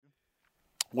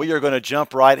we are going to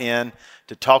jump right in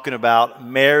to talking about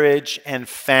marriage and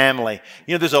family.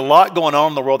 You know, there's a lot going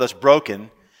on in the world that's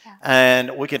broken,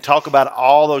 and we can talk about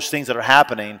all those things that are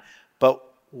happening, but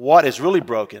what is really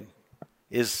broken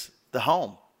is the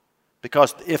home.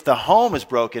 Because if the home is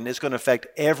broken, it's going to affect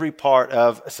every part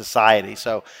of society.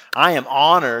 So I am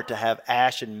honored to have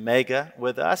Ash and Mega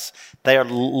with us. They are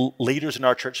leaders in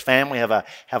our church family, have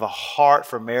a heart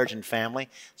for marriage and family.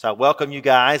 So I welcome you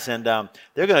guys, and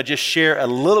they're going to just share a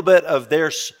little bit of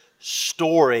their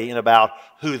story and about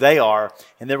who they are,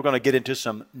 and then we're going to get into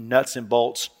some nuts and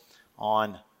bolts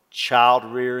on child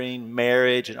rearing,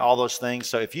 marriage, and all those things.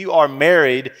 So if you are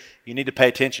married, you need to pay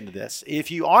attention to this.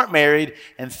 If you aren't married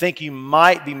and think you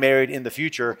might be married in the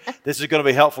future, this is going to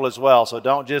be helpful as well. So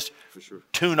don't just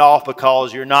tune off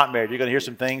because you're not married. You're going to hear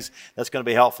some things that's going to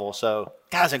be helpful. So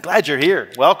guys, I'm glad you're here.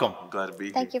 Welcome. I'm glad to be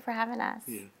here. Thank you for having us.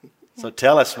 Yeah. So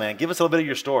tell us, man, give us a little bit of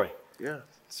your story. Yeah.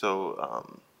 So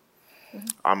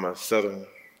I'm a Southern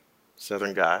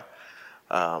guy,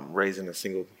 raised in a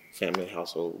single family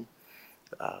household.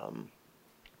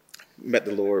 Met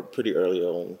the Lord pretty early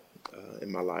on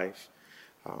in my life,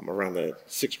 around the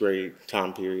 6th grade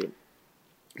time period,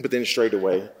 but then strayed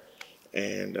away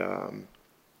and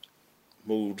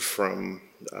moved from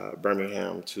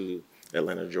Birmingham to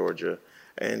Atlanta, Georgia,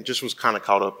 and just was kind of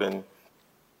caught up in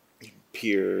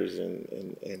peers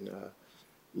and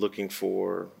looking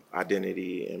for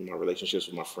identity in my relationships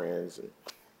with my friends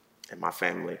and my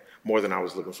family more than I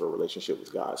was looking for a relationship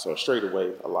with God. So I strayed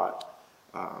away a lot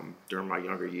during my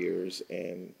younger years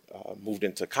and moved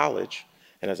into college.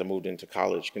 And as I moved into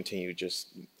college, continued just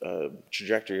a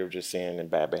trajectory of just sin and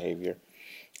bad behavior.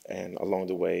 And along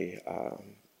the way,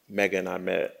 Mega and I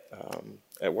met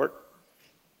at work.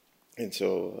 And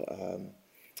so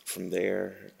from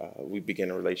there, we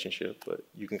began a relationship, but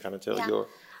you can kind of tell your...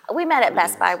 We met at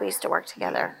Best Buy. We used to work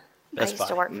together. I used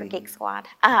to work for Geek Squad.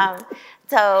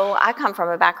 So I come from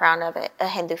a background of a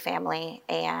Hindu family,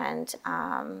 and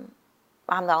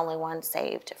I'm the only one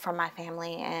saved from my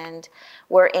family, and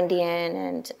we're Indian,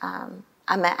 and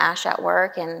I met Ash at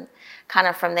work, and kind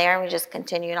of from there we just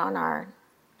continued on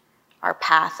our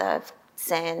path of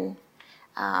sin.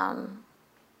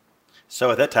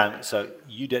 So at that time, so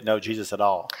you didn't know Jesus at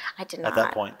all? I did not. At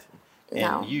that point? And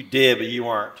No. you did, but you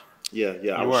weren't. Yeah.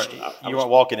 You weren't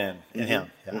walking in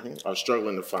him. Yeah. I was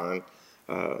struggling to find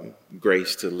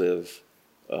grace to live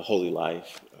a holy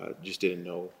life. Just didn't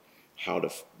know how to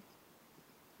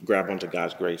grab onto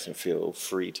God's grace and feel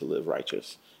free to live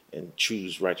righteous and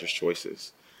choose righteous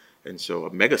choices. And so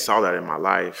Mega saw that in my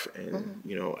life. And,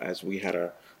 you know, as we had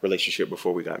a relationship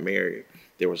before we got married,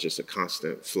 there was just a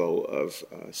constant flow of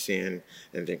sin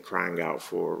and then crying out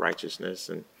for righteousness.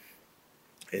 And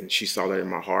she saw that in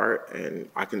my heart, and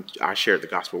I shared the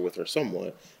gospel with her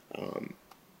somewhat.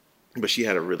 But she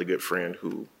had a really good friend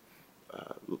who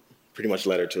pretty much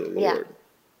led her to the Lord.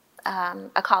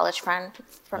 A college friend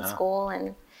from school,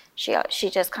 and she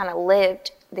just kind of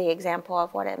lived the example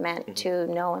of what it meant to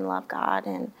know and love God,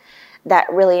 and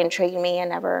that really intrigued me. And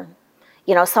never,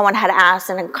 someone had asked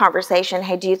in a conversation,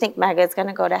 "Hey, do you think Mega's going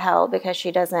to go to hell because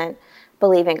she doesn't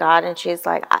believe in God?" And she's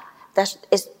like,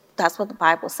 "That's what the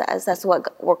Bible says. That's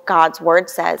what God's word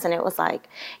says." And it was like,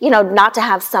 not to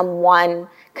have someone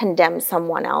condemn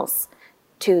someone else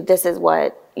to, this is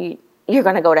what you're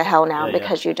going to go to hell now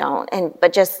because you don't,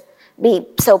 but just be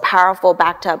so powerful,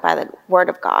 backed up by the word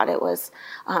of God. It was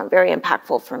very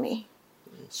impactful for me.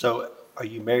 So are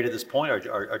you married at this point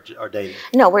or dating?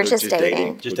 No, we're just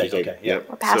dating. Just dating, okay. Yeah.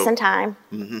 We're passing time.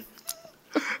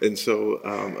 And so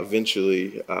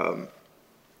eventually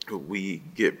we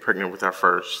get pregnant with our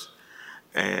first.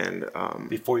 And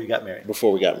before you got married?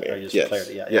 Before we got married,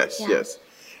 yes. Yes.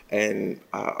 And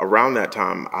around that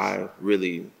time, I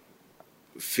really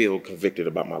feel convicted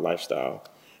about my lifestyle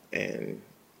and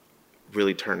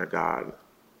really turned to God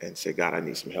and said, "God, I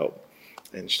need some help."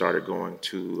 And started going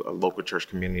to a local church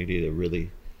community that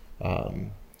really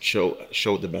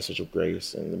showed the message of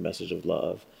grace and the message of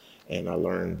love. And I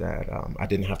learned that I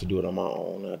didn't have to do it on my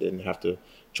own. I didn't have to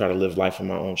try to live life in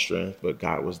my own strength, but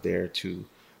God was there to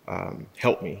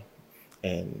help me.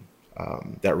 And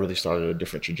that really started a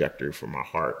different trajectory for my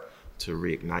heart to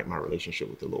reignite my relationship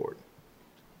with the Lord.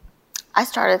 I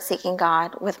started seeking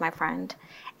God with my friend,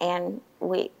 and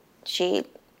we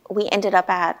ended up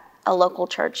at a local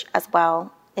church as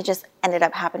well. It just ended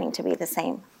up happening to be the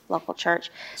same local church.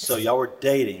 So y'all were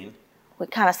dating. We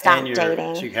kind of stopped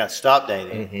dating. So you kind of stopped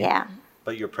dating. Yeah.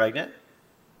 But you're pregnant?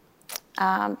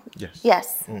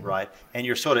 Yes. Right. And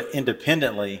you're sort of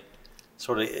independently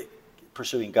sort of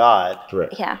pursuing God.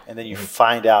 Correct. Yeah. And then you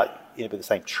find out ended up in the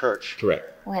same church.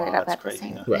 Correct. We ended up that's at the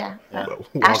crazy, same. huh? Yeah.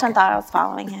 Right. Ashland thought I was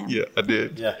following him. Yeah, I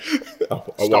did. Yeah. I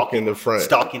walked in the front.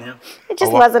 Stalking him. It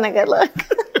just wasn't a good look.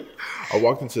 I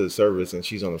walked into the service and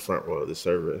she's on the front row of the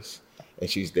service and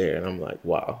she's there and I'm like,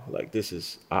 wow, like this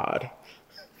is odd.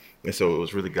 And so it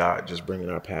was really God just bringing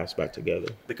our paths back together.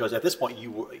 Because at this point,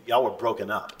 y'all were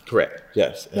broken up. Correct.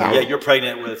 Yes. And Yeah. Yeah, you're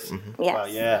pregnant with. Yes. Wow,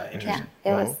 yeah, interesting.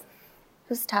 Yeah, it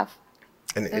was tough.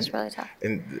 And It was really tough.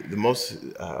 And the most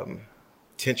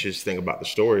tenuous thing about the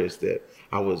story is that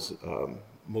I was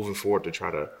moving forward to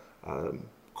try to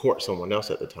court someone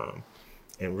else at the time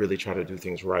and really try to do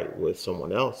things right with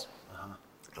someone else.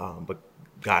 But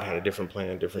God had a different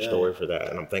plan, different story for that,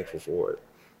 and I'm thankful for it,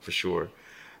 for sure.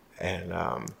 And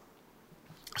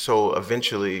so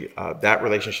eventually that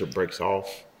relationship breaks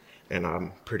off, and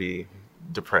I'm pretty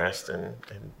depressed and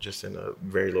just in a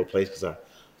very low place because I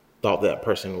thought that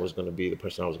person was going to be the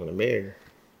person I was going to marry.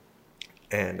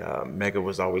 And Mega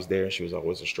was always there. She was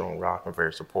always a strong rock and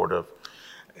very supportive.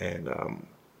 And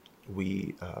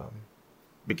we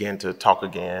began to talk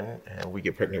again, and we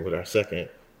get pregnant with our second.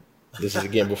 This is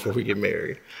again before we get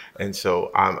married. And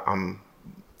so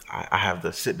I have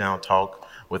the sit down talk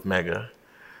with Mega,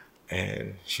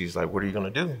 and she's like, "What are you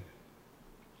going to do?"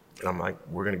 And I'm like,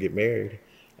 "We're going to get married.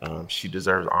 She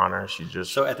deserves honor. She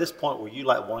just..." So at this point, were you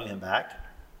like wanting him back?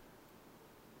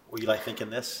 Were you like thinking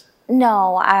this?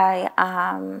 No,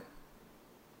 let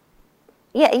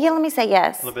me say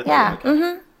yes. A little bit Yeah.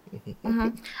 later,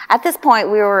 okay. At this point,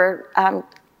 we were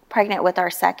pregnant with our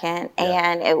second,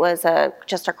 and it was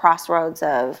just a crossroads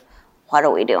of what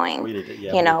are we doing? We did it,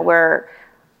 yeah, you we know,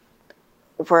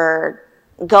 did. we're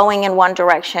going in one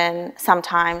direction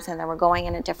sometimes, and then we're going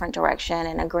in a different direction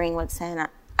and agreeing with sin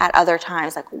at other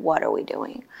times. Like, what are we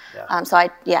doing?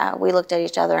 Yeah. We looked at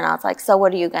each other, and I was like, so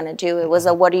what are you going to do? It was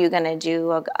a what are you going to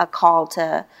do, a call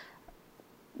to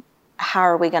how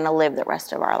are we going to live the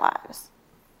rest of our lives?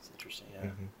 It's interesting, yeah.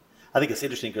 I think it's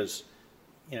interesting because,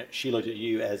 she looked at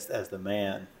you as the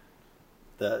man,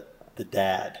 the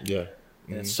dad. Yeah.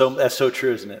 And that's so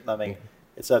true, isn't it? I mean,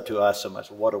 it's up to us so much.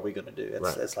 What are we going to do?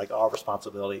 It's like our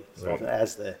responsibility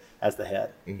as the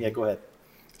head. Yeah, go ahead.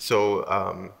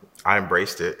 So I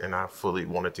embraced it, and I fully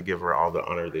wanted to give her all the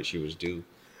honor that she was due,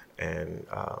 and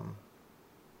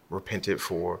repented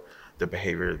for the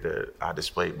behavior that I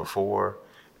displayed before,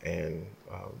 and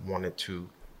wanted to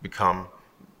become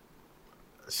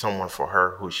someone for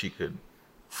her who she could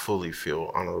fully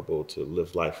feel honorable to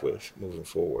live life with moving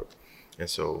forward. And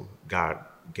so God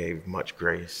gave much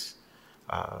grace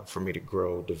for me to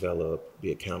grow, develop,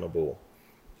 be accountable,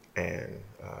 and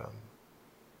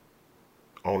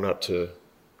own up to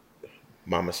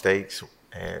my mistakes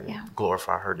and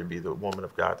glorify her to be the woman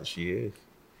of God that she is.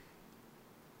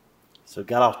 So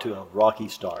got off to a rocky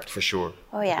start. For sure.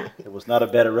 Oh, yeah. It was not a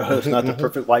bed of roses, not the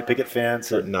perfect white picket fence.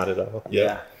 Not at all.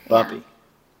 Yeah, bumpy.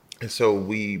 And so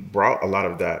we brought a lot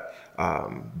of that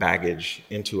baggage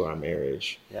into our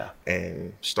marriage,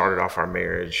 and started off our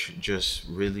marriage just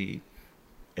really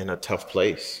in a tough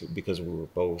place because we were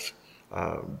both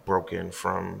broken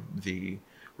from the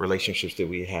relationships that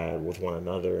we had with one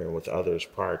another and with others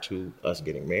prior to us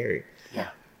getting married. Yeah.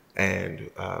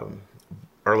 And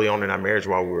early on in our marriage,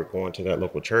 while we were going to that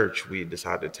local church, we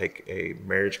decided to take a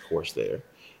marriage course there.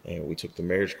 And we took the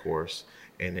marriage course,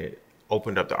 and it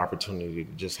opened up the opportunity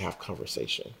to just have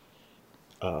conversation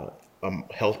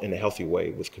in a healthy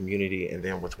way with community and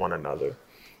then with one another.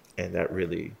 And that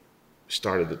really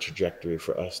started the trajectory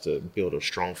for us to build a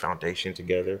strong foundation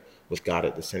together with God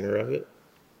at the center of it,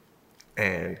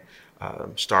 and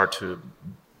start to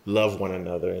love one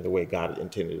another in the way God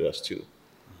intended us to.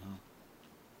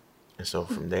 And so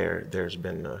from there, there's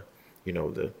been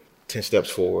the 10 steps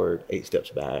forward, 8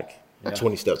 steps back,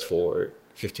 20 steps forward,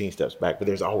 15 steps back, but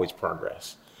there's always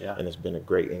progress. Yeah. And it's been a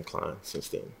great incline since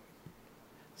then.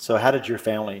 So how did your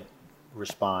family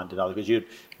respond to all this? Because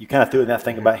you kind of threw in that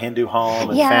thing about Hindu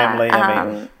home and family. I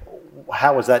mean,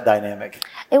 how was that dynamic?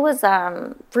 It was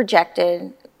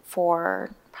rejected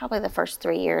for probably the first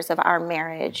 3 years of our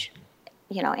marriage,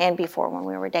 and before when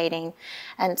we were dating.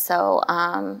 And so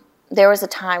there was a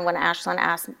time when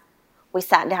we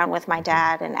sat down with my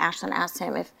dad, and Ashlyn asked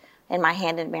him if in my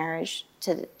hand in marriage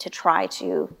to try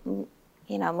to,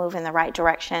 move in the right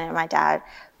direction. And my dad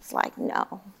was like,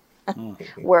 no,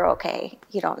 we're okay.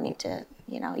 You don't need to,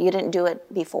 you didn't do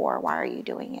it before. Why are you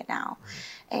doing it now?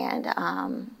 And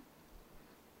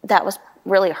that was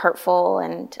really hurtful.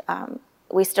 And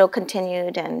we still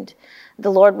continued. And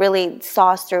the Lord really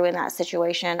saw us through in that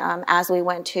situation as we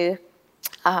went to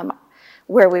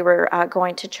where we were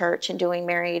going to church and doing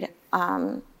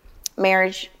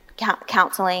marriage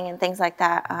counseling and things like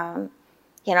that.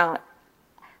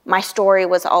 my story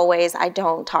was always, I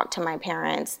don't talk to my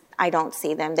parents. I don't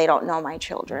see them. They don't know my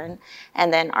children.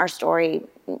 And then our story,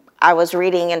 I was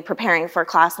reading and preparing for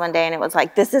class one day, and it was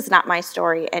like, this is not my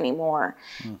story anymore.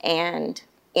 And,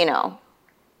 you know,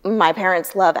 my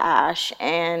parents love Ash,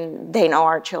 and they know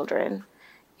our children,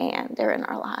 and they're in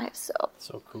our lives.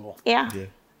 So cool. Yeah.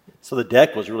 So the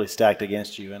deck was really stacked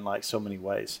against you in like so many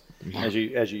ways as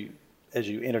you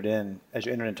entered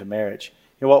into marriage.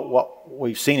 You know what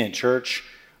we've seen in church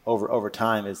over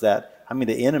time is that, I mean,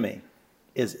 the enemy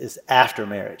is after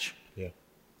marriage. Yeah.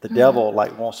 The devil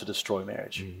like wants to destroy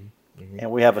marriage. And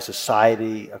we have a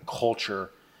society, a culture,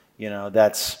 you know,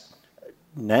 that's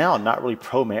now not really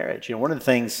pro-marriage. You know, one of the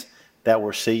things that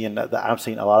we're seeing, that I'm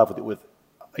seeing a lot of with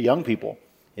young people,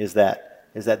 is that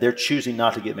they're choosing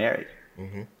not to get married.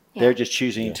 They're just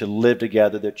choosing to live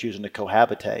together. They're choosing to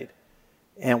cohabitate.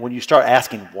 And when you start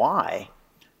asking why,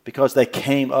 because they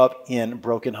came up in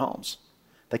broken homes.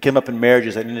 They came up in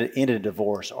marriages that ended in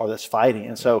divorce or that's fighting.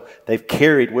 And so they've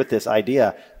carried with this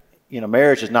idea, you know,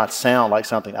 marriage does not sound like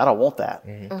something, I don't want that.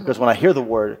 Because when I hear the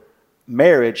word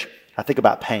marriage, I think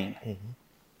about pain.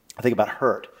 I think about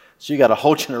hurt. So you got a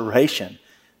whole generation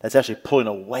that's actually pulling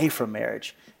away from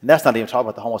marriage. And that's not even talking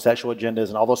about the homosexual agendas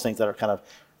and all those things that are kind of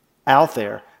out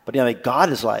there. But, you know, God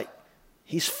is like,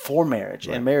 he's for marriage.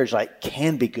 And marriage like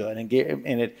can be good and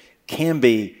it can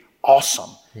be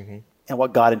awesome and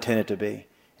what God intended to be.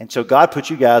 And so God put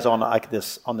you guys on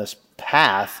this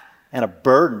path and a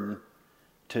burden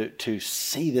to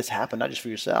see this happen, not just for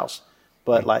yourselves,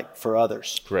 but like for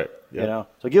others. Correct. You know,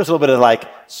 so give us a little bit of like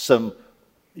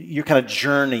your kind of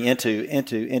journey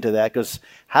into that, because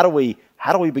how do we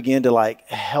begin to like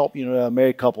help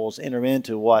married couples enter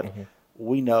into what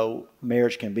we know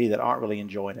marriage can be that aren't really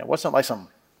enjoying it? What's some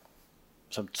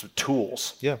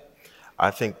tools? Yeah, I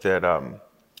think that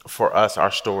for us,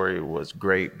 our story was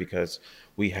great because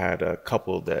we had a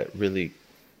couple that really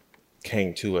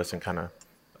came to us and kind of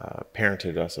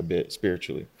parented us a bit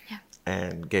spiritually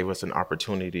and gave us an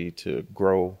opportunity to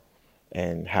grow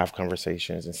and have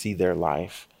conversations and see their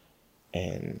life.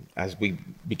 And as we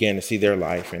began to see their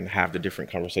life and have the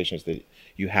different conversations that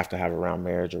you have to have around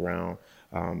marriage, around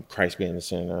Christ being the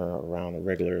center, around a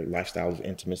regular lifestyle of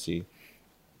intimacy,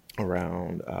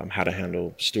 around how to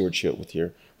handle stewardship with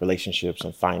your relationships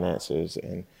and finances,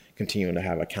 and continuing to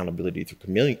have accountability through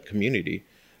community,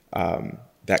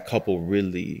 that couple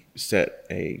really set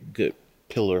a good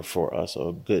pillar for us, or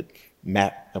a good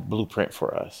map, a blueprint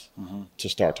for us to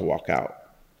start to walk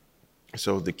out.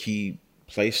 So the key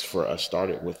place for us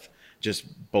started with just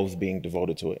both being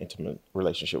devoted to an intimate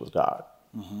relationship with God.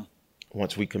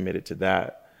 Once we committed to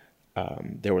that,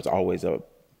 there was always a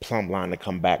plumb line to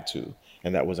come back to,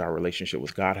 and that was our relationship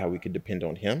with God, how we could depend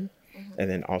on him, and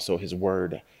then also his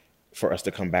word for us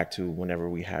to come back to whenever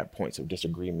we had points of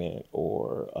disagreement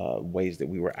or ways that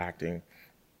we were acting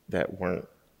that weren't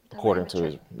according to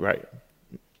his right.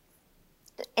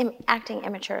 Acting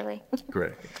immaturely.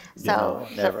 Correct. So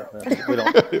Never. We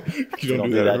don't. You don't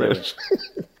do that much.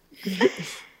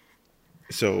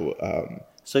 So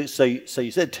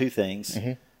you said two things,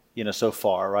 so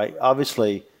far, right?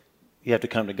 Obviously, you have to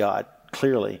come to God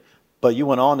clearly, but you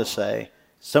went on to say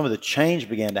some of the change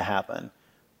began to happen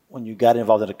when you got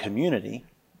involved in a community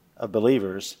of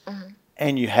believers,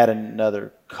 and you had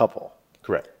another couple.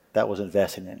 Correct. That was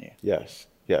investing in you.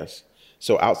 Yes.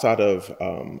 So outside of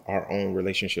our own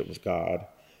relationship with God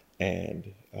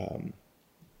and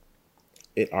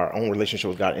our own relationship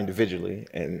with God individually,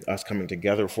 and us coming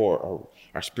together for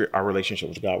our relationship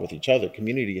with God with each other,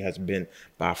 community has been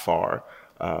by far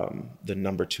the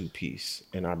number 2 piece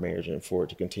in our marriage, and for it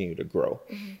to continue to grow.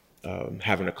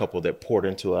 Having a couple that poured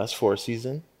into us for a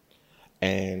season,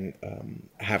 and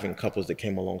having couples that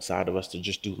came alongside of us to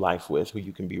just do life with, who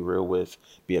you can be real with,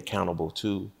 be accountable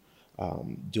to,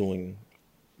 doing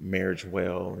marriage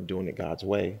well and doing it God's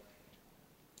way.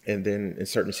 And then in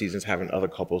certain seasons, having other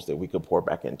couples that we could pour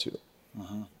back into.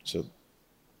 So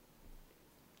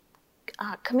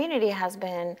community has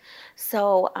been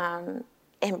so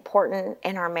important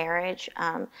in our marriage.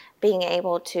 Being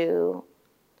able to,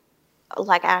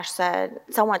 like Ash said,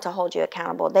 someone to hold you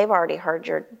accountable. They've already heard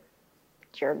you're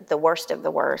the worst of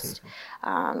the worst.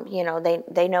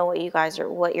 They know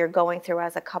what you're going through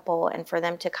as a couple, and for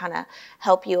them to kind of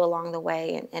help you along the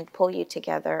way and pull you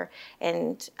together,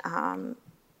 and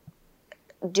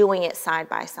doing it side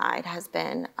by side has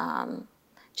been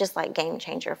just like game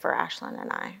changer for Ashlyn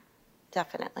and I,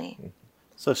 definitely.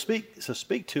 So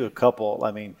speak to a couple.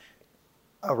 I mean,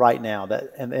 right now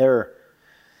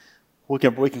we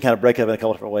can kind of break it up in a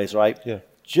couple different ways, right? Yeah.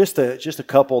 Just a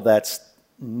couple that's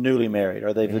newly married,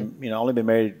 or they've only been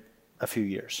married a few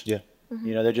years. Yeah.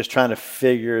 You know, they're just trying to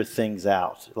figure things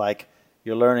out. Like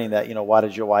you're learning that, you know, why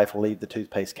does your wife leave the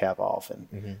toothpaste cap off?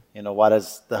 And, you know, why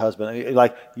does the husband,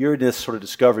 like you're in this sort of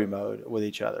discovery mode with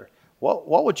each other.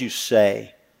 What would you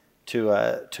say to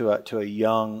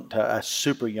a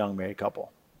super young married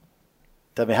couple?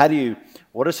 I mean,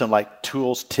 what are some like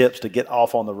tools, tips to get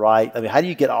off on the right? I mean, how do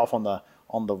you get off on the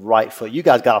right foot? You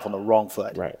guys got off on the wrong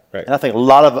foot. Right. And I think a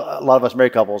lot of us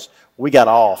married couples, we got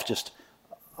off just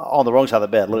on the wrong side of the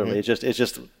bed, literally. It's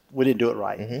just we didn't do it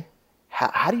right.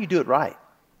 How do you do it right?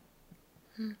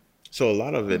 So a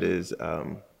lot of it is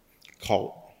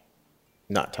cult,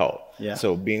 not taught. Yeah.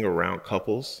 So being around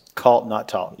couples. Caught, not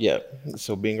taught. Yeah.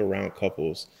 So being around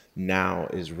couples now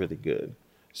is really good.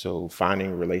 So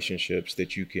finding relationships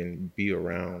that you can be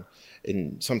around.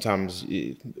 And sometimes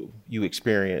you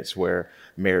experience where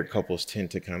married couples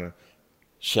tend to kind of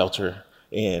shelter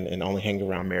in and only hang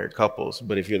around married couples.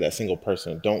 But if you're that single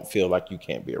person, don't feel like you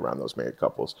can't be around those married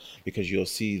couples, because you'll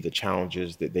see the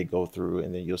challenges that they go through,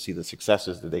 and then you'll see the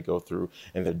successes that they go through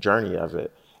and the journey of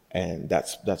it. And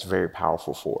that's very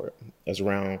powerful for it. As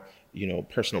around, you know,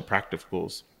 personal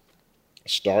practicals,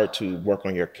 start to work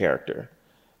on your character.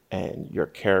 And your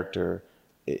character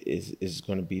is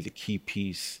going to be the key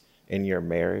piece in your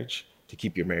marriage to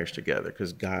keep your marriage together,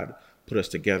 because God put us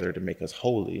together to make us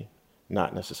holy,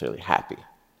 not necessarily happy.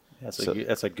 That's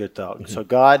a good thought. So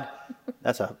God,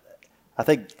 I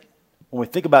think when we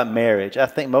think about marriage, I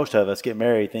think most of us get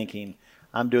married thinking,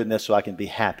 I'm doing this so I can be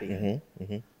happy.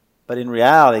 But in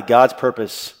reality, God's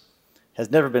purpose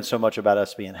has never been so much about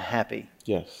us being happy.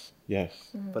 Yes.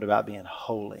 But about being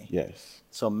holy. Yes.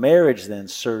 So marriage then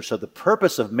serves. So the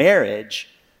purpose of marriage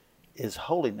is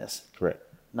holiness. Correct.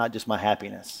 Not just my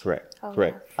happiness. Correct. Oh,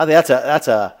 Correct. I think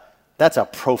that's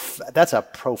a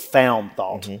profound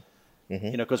thought. You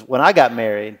know, because when I got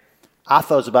married, I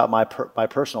thought it was about my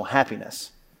personal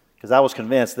happiness, because I was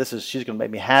convinced she's going to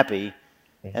make me happy,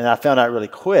 and I found out really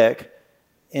quick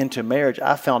into marriage.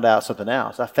 I found out something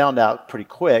else. I found out pretty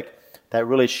quick that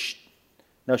really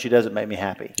no, she doesn't make me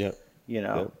happy. Yep. You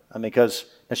know, Yep. I mean, because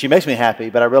she makes me happy,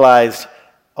 but I realized,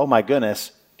 oh my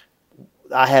goodness,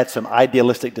 I had some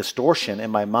idealistic distortion in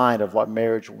my mind of what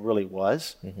marriage really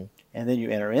was. And then you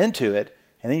enter into it,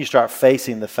 and then you start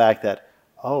facing the fact that,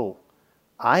 oh,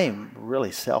 I am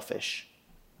really selfish.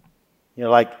 You know,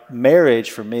 like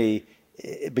marriage for me,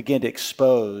 it began to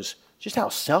expose just how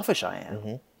selfish I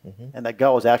am. And that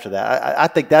God was after that. I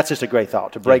think that's just a great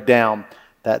thought, to break down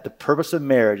that the purpose of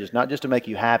marriage is not just to make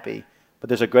you happy, but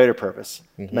there's a greater purpose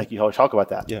to make you whole. Talk about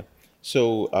that. Yeah.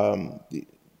 So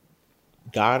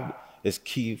God is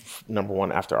key, number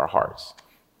one, after our hearts.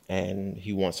 And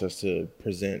he wants us to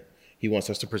present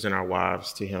our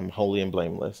wives to him holy and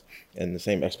blameless. And the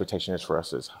same expectation is for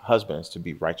us as husbands to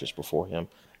be righteous before him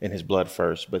in his blood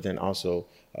first, but then also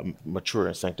mature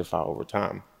and sanctify over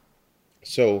time.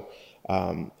 So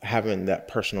having that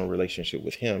personal relationship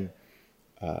with him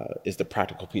is the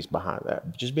practical piece behind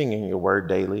that. Just being in your word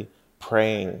daily,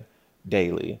 praying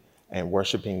daily, and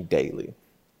worshiping daily.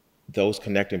 Those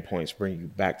connecting points bring you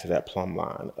back to that plumb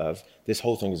line of this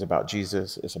whole thing is about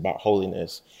Jesus, it's about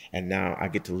holiness, and now I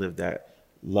get to live that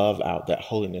love out, that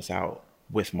holiness out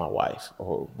with my wife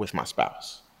or with my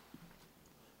spouse.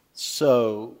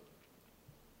 So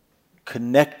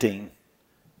connecting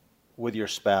with your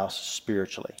spouse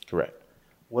spiritually. Correct.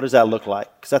 What does that look like?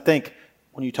 Because I think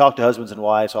when you talk to husbands and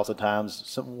wives,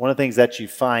 oftentimes one of the things that you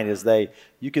find is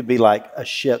you can be like a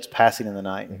ship passing in the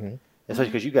night,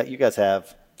 especially because you guys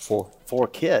have four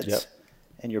kids,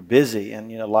 and you're busy,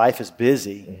 and life is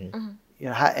busy.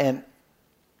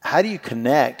 How do you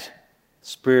connect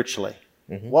spiritually?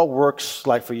 What works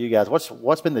like for you guys?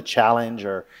 What's been the challenge,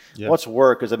 or what's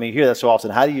worked? Because you hear that so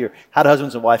often. How do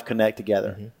husbands and wife connect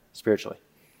together spiritually?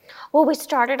 Well, we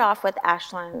started off with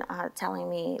Ashlyn telling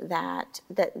me that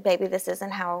baby, this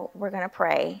isn't how we're going to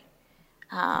pray.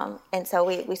 And so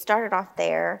we started off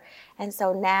there. And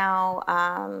so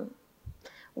now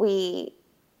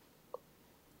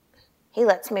he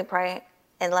lets me pray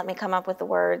and let me come up with the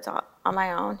words on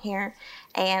my own here.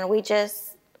 And we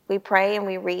pray and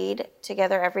we read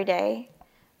together every day.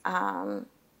 And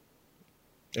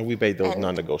we made those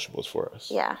non-negotiables for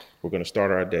us. Yeah. We're going to start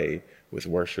our day with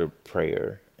worship,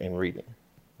 prayer, and reading.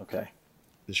 Okay.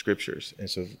 The scriptures. And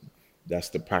so that's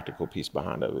the practical piece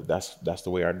behind it. That's the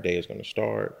way our day is going to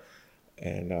start.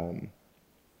 And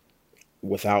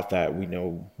without that, we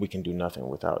know we can do nothing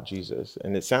without Jesus.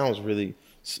 And it sounds really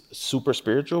super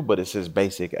spiritual, but it's as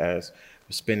basic as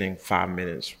spending 5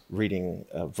 minutes reading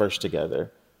a verse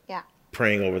together. Yeah.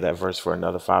 praying over that verse for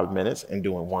another 5 minutes and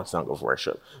doing one song of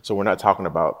worship. So we're not talking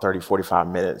about 30, 45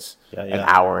 minutes, an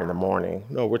hour in the morning.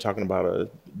 No, we're talking about a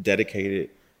dedicated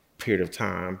period of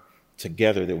time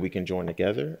together that we can join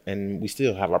together, and we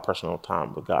still have our personal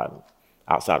time with God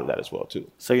outside of that as well too.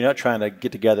 So you're not trying to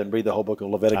get together and read the whole book of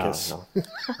Leviticus. No.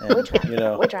 And, We tried. you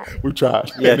know, We tried. We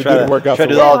tried. yeah, And it try didn't to work out try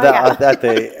to so do well. all of that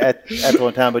at the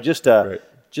one time, but just Right.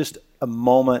 just a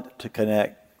moment to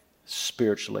connect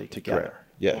spiritually together. Correct.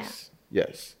 Yes.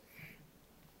 Yes.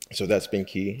 So that's been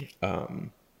key.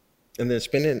 And then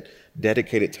spending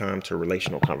dedicated time to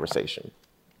relational conversation.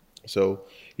 So,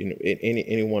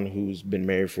 anyone who's been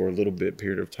married for a little bit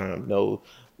period of time know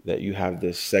that you have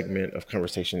this segment of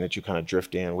conversation that you kind of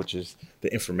drift in, which is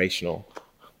the informational.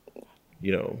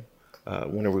 When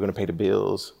are we going to pay the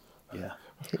bills? Yeah.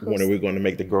 When are we going to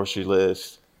make the grocery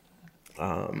list?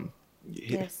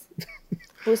 Yes.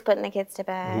 Who's putting the kids to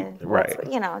bed? Right.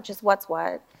 Just what's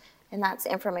what. And that's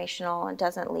informational and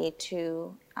doesn't lead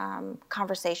to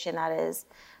conversation that is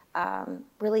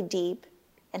really deep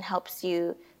and helps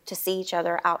you to see each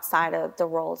other outside of the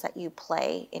roles that you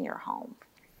play in your home.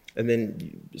 And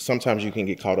then sometimes you can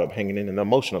get caught up hanging in an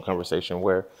emotional conversation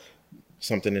where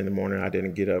something in the morning I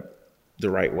didn't get up the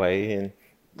right way and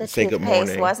The say good toothpaste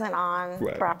morning. wasn't on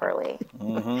Right. properly.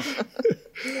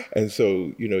 And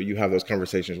so, you have those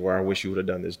conversations where I wish you would have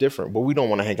done this different, but we don't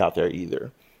want to hang out there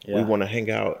either. We Yeah. want to hang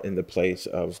out in the place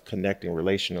of connecting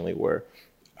relationally where,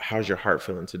 how's your heart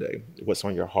feeling today? What's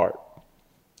on your heart?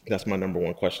 That's my number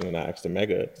one question that I asked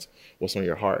Mega. What's on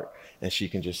your heart? And she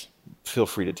can just feel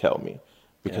free to tell me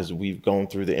because we've gone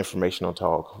through the informational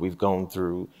talk. We've gone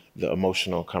through the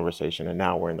emotional conversation, and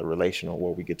now we're in the relational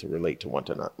where we get to relate to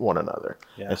one another.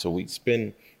 Yeah. And so we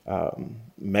spend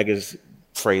Mega's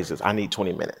phrases, I need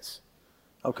 20 minutes.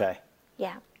 Okay.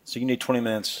 Yeah. So you need 20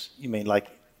 minutes. You mean like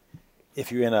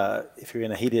if you're in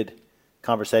a heated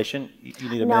conversation, you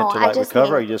need a No, minute to I like just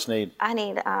recover, or need- you just need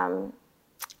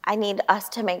I need us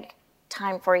to make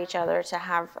time for each other to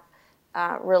have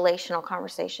relational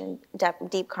conversation,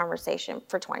 deep conversation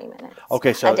for 20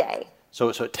 minutes a day. So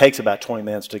it takes about 20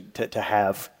 minutes to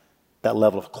have that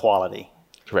level of quality.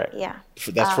 Correct. Yeah.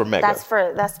 That's for Mega. That's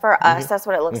for us. That's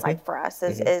what it looks like for us.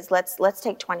 Is let's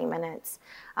take 20 minutes.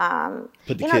 Put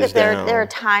the That kids there down. are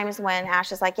times when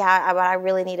Ash is like, but I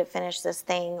really need to finish this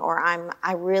thing, or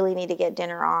I really need to get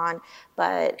dinner on.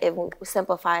 But if we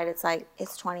simplify it, it's like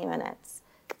it's 20 minutes.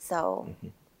 So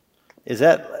Is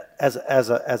that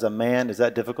as a man, is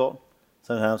that difficult?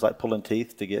 Sometimes like pulling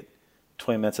teeth to get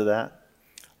 20 minutes of that?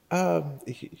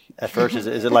 At first,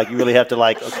 is it like you really have to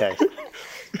like, okay.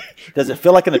 Does it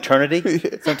feel like an eternity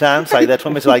sometimes? Like that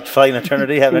 20 minutes is like feeling an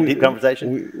eternity, having a deep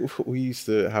conversation? We used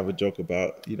to have a joke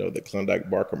about, the Klondike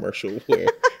bar commercial where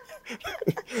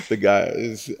the guy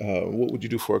is, what would you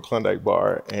do for a Klondike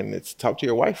bar? And it's talk to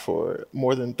your wife for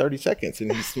more than 30 seconds.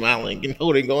 And he's smiling and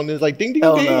holding on. And it's like, ding, ding,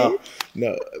 Oh, ding.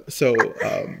 No. So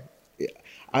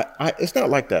it's not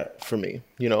like that for me.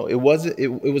 It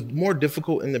was more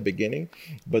difficult in the beginning,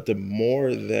 but the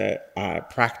more that I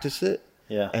practice it,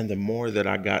 and the more that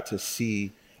I got to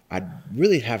see, I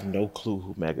really have no clue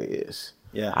who Mega is.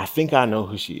 Yeah. I think I know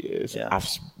who she is. Yeah.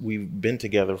 We've been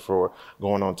together for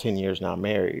going on 10 years now,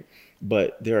 married,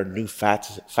 but there are new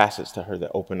facets to her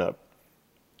that open up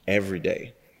every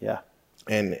day. Yeah.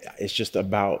 And it's just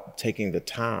about taking the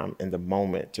time and the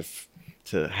moment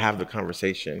to have the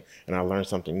conversation. And I learned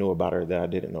something new about her that I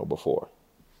didn't know before.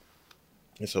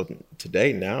 And so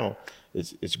today, now,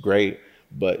 it's great,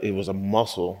 but it was a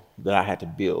muscle that I had to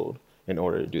build in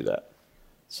order to do that.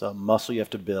 So muscle you have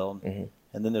to build.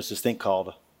 And then there's this thing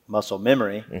called muscle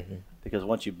memory, because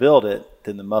once you build it,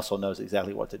 then the muscle knows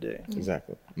exactly what to do.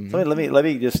 Exactly. So let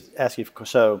me just ask you.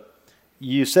 So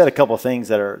you said a couple of things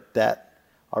that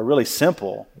are really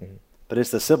simple, but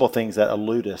it's the simple things that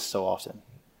elude us so often.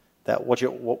 That what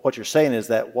you're saying is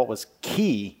that what was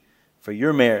key for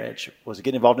your marriage was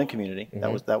getting involved in community.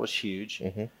 That was huge.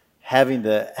 Having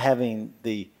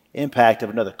the impact of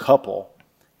another couple,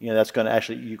 that's going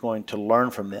to you're going to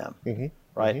learn from them.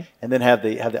 Right, and then have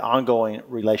the ongoing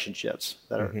relationships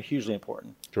that are hugely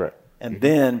important. Correct. And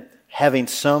then having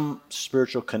some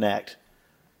spiritual connect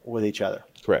with each other.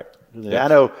 Correct. I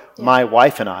know my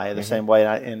wife and I are the same way.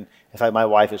 And in fact, my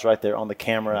wife is right there on the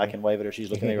camera. I can wave at her. She's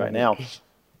looking at me right now.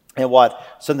 And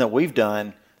something that we've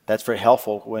done that's very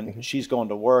helpful when she's going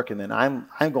to work and then I'm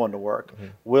going to work.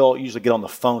 We'll usually get on the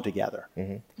phone together,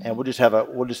 and we'll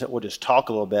just talk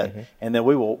a little bit, and then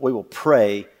we will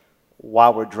pray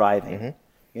while we're driving.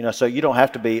 So you don't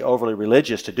have to be overly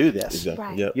religious to do this. Exactly.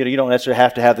 Right. Yep. You don't necessarily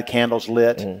have to have the candles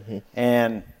lit,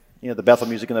 and the Bethel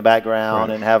music in the background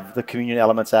Right. and have the communion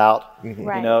elements out,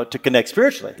 Right. to connect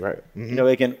spiritually. Right.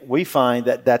 We find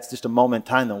that that's just a moment in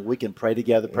time that we can pray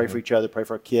together, pray for each other, pray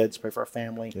for our kids, pray for our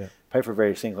family, Yeah. pray for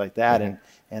various things like that.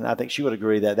 And I think she would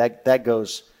agree that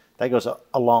goes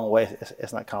a long way.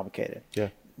 It's not complicated. Yeah.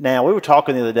 Now, we were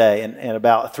talking the other day and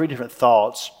about 3 different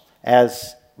thoughts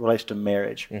as relates to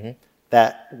marriage.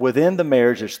 That within the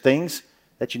marriage, there's things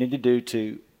that you need to do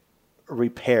to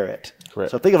repair it.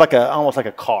 Correct. So think of almost like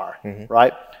a car,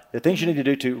 right? The things you need to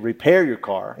do to repair your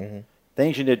car,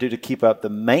 things you need to do to keep up the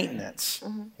maintenance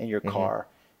in your car,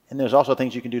 and there's also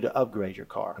things you can do to upgrade your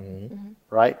car,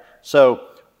 right? So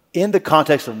in the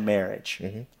context of marriage,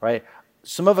 right,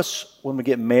 some of us, when we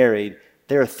get married,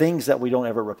 there are things that we don't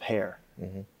ever repair.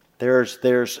 There's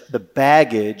the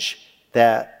baggage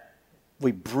that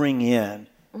we bring in,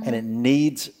 and it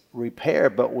needs repair,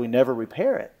 but we never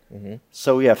repair it.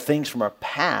 So we have things from our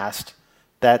past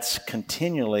that's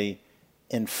continually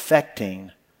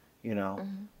infecting,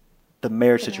 the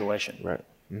marriage situation. Right.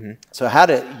 So how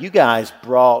did you guys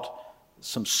brought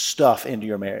some stuff into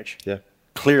your marriage? Yeah.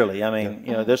 Clearly, I mean,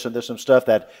 there's some stuff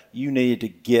that you needed to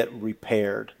get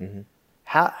repaired.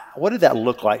 What did that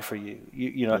look like for you?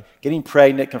 Getting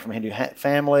pregnant, come from a Hindu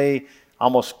family,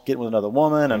 almost getting with another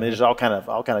woman. I mean, there's all kind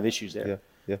of issues there.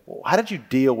 Yeah. Well, how did you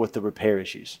deal with the repair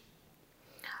issues?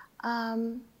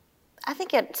 I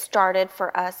think it started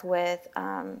for us with,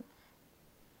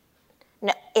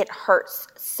 it hurts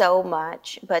so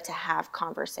much, but to have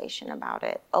conversation about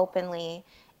it openly,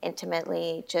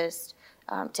 intimately, just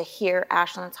to hear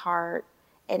Ashlyn's heart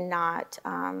and not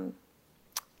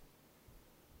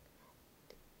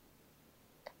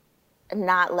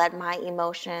let my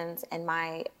emotions and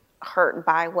my hurt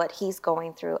by what he's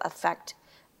going through affect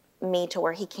me to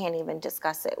where he can't even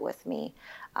discuss it with me.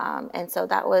 And so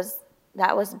that was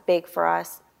big for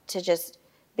us, to just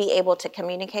be able to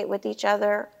communicate with each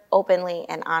other openly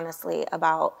and honestly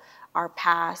about our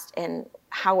past and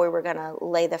how we were going to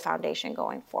lay the foundation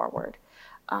going forward.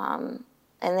 And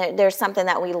there's something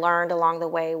that we learned along the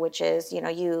way, which is,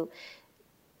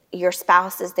 your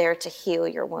spouse is there to heal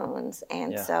your wounds.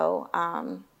 And so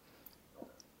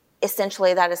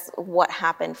essentially that is what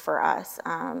happened for us.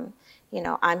 I'm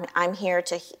here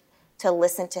to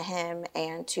listen to him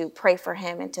and to pray for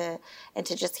him and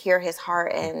to just hear his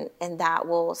heart, and that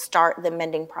will start the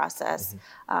mending process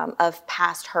of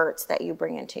past hurts that you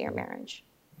bring into your marriage.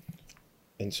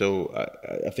 And so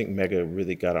I think Mega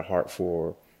really got a heart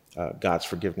for God's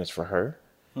forgiveness for her,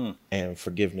 and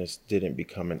forgiveness didn't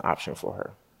become an option for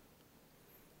her.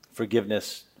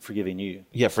 Forgiveness, forgiving you.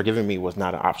 Yeah, forgiving me was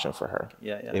not an option for her.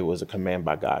 Yeah. It was a command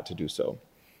by God to do so.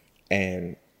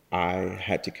 And I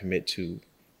had to commit to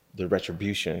the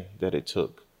retribution that it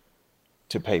took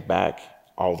to pay back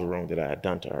all the wrong that I had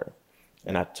done to her.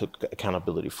 And I took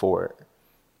accountability for it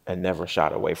and never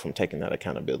shied away from taking that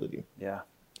accountability. Yeah.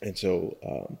 And so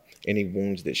any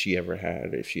wounds that she ever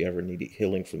had, if she ever needed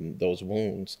healing from those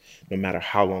wounds, no matter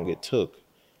how long it took,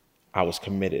 I was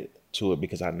committed to it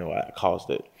because I know I caused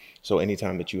it. So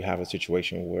anytime that you have a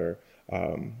situation where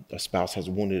a spouse has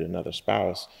wounded another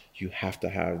spouse, you have to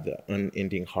have the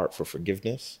unending heart for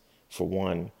forgiveness, for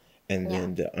one, and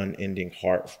then the unending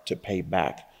heart to pay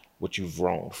back what you've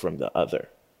wronged from the other.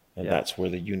 And that's where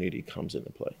the unity comes into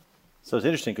play. So it's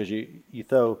interesting because you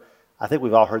throw, I think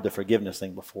we've all heard the forgiveness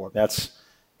thing before. I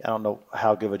don't know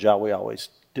how good of a job we always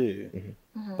do,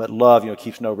 but love,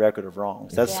 keeps no record of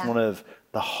wrongs. That's one of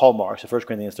the hallmarks of 1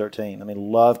 Corinthians 13. I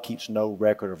mean, love keeps no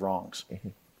record of wrongs.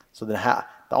 So then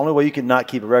the only way you can not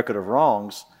keep a record of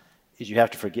wrongs is you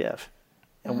have to forgive.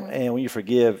 And when you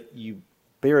forgive, you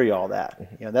bury all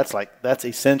that. That's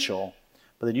essential.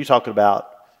 But then you talk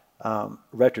about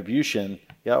retribution,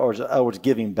 or it's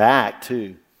giving back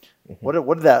too. What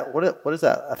is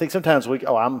that? I think sometimes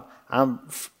I'm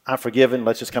forgiven.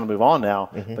 Let's just kind of move on now.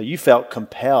 But you felt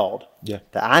compelled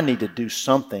that I need to do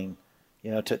something,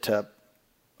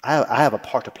 I have a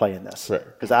part to play in this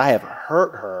because I have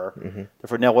hurt her.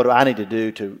 Therefore, now what do I need to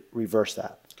do to reverse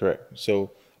that? Correct.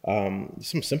 So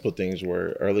some simple things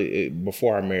were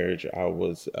before our marriage, I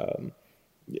was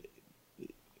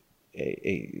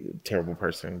a terrible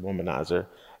person, womanizer.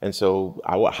 And so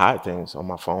I would hide things on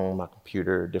my phone, my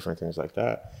computer, different things like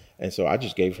that. And so I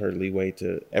just gave her leeway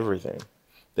to everything.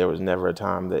 There was never a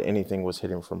time that anything was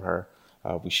hidden from her.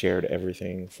 We shared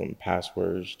everything from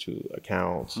passwords to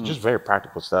accounts, just very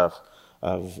practical stuff.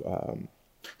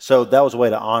 So that was a way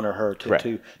to honor her,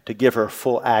 to give her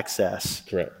full access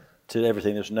to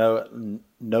everything. There's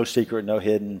no secret, no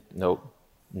hidden. Nope.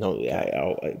 No,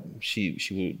 she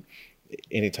would,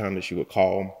 anytime that she would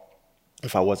call,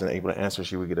 if I wasn't able to answer,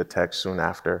 she would get a text soon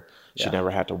after. She Yeah.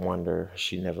 never had to wonder.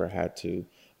 She never had to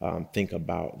think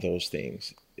about those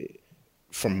things.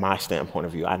 From my standpoint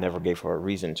of view, I never gave her a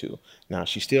reason to. Now,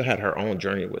 she still had her own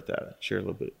journey with that. Share a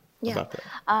little bit about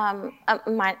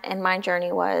that. My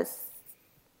journey was,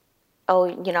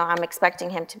 I'm expecting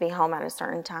him to be home at a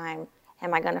certain time.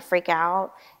 Am I going to freak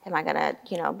out? Am I going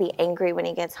to, be angry when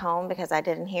he gets home because I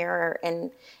didn't hear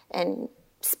and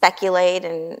speculate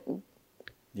and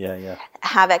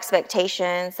have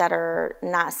expectations that are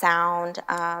not sound?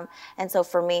 And so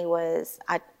for me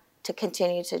to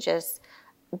continue to just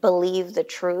believe the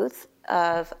truth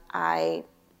of I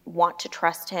want to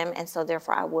trust him, and so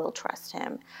therefore I will trust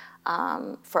him,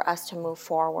 for us to move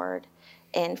forward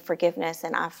in forgiveness.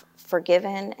 And I've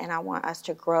forgiven, and I want us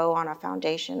to grow on a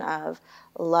foundation of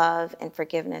love and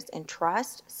forgiveness and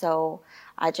trust. So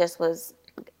I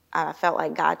felt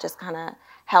like God just kind of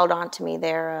held on to me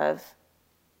there of,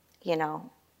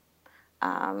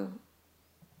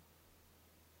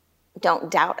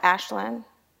 don't doubt Ashlyn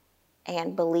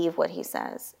and believe what he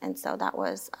says. And so that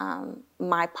was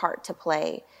my part to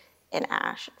play in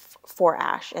for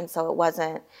Ash. And so it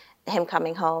wasn't him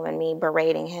coming home and me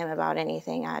berating him about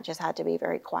anything. I just had to be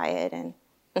very quiet and,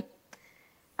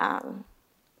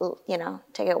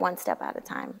 take it one step at a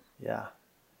time. Yeah.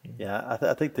 Yeah.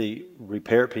 I think the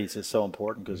repair piece is so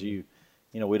important because we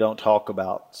don't talk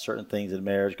about certain things in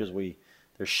marriage because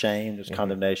there's shame, there's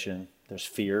condemnation, there's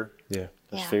fear. Yeah.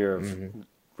 There's fear of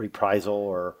reprisal,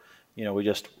 or, we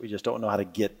just don't know how to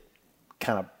get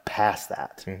kind of past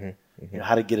that.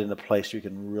 How to get in a place where you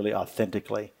can really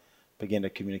authentically begin to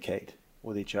communicate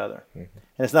with each other. And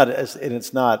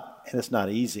it's not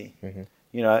easy.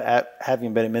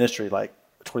 Having been in ministry like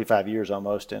 25 years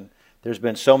almost, and there's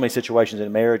been so many situations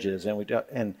in marriages,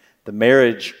 and the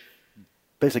marriage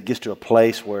basically gets to a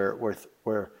place where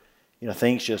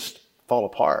things just fall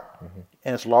apart,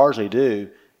 and it's largely due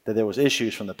that there was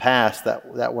issues from the past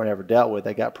that were never dealt with.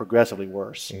 They got progressively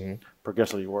worse, and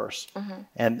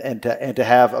to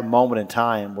have a moment in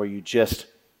time where you just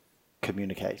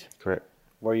communicate, correct,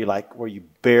 where you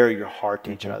bare your heart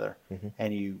to each other,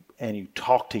 and you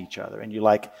talk to each other, and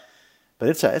but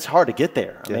it's hard to get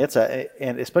there. I mean,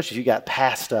 and especially if you got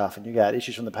past stuff and you got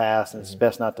issues from the past, and it's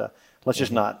best not to let's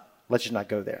just not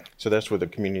go there. So that's where the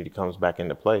community comes back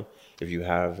into play. If you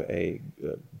have a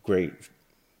great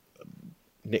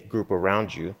knit group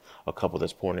around you, a couple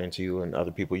that's pouring into you, and other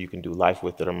people you can do life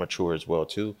with that are mature as well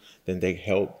too, then they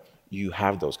help you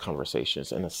have those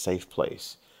conversations in a safe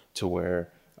place to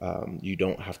where you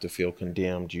don't have to feel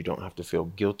condemned, you don't have to feel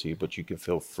guilty, but you can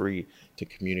feel free to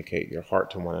communicate your heart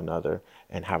to one another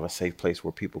and have a safe place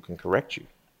where people can correct you.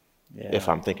 Yeah. If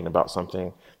I'm thinking about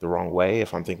something the wrong way,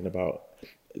 if I'm thinking about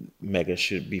Mega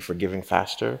should be forgiving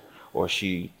faster, or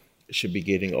she should be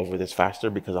getting over this faster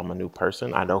because I'm a new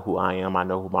person. I know who I am. I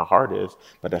know who my heart is.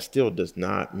 But that still does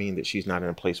not mean that she's not in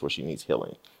a place where she needs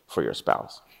healing for your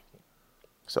spouse.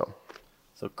 So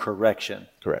correction.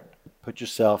 Correct. Put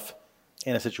yourself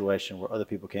in a situation where other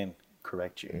people can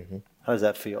correct you. How does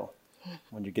that feel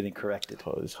when you're getting corrected?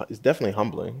 Oh, it's definitely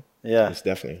humbling. Yeah. It's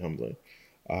definitely humbling.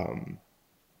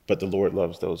 But the Lord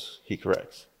loves those he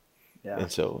corrects. Yeah.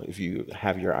 And so if you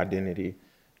have your identity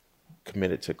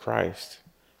committed to Christ,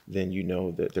 then you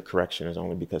know that the correction is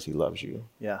only because he loves you.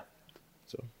 Yeah.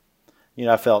 So,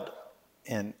 I felt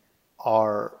in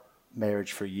our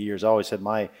marriage for years, I always said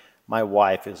my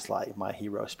wife is like my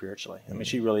hero spiritually. I mean,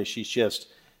 she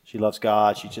loves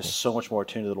God. She's just so much more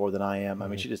attuned to the Lord than I am. I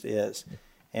mean, she just is.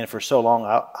 And for so long,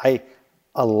 I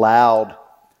allowed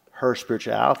her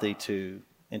spirituality to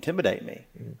intimidate me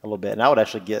a little bit. And I would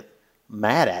actually get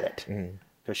mad at it.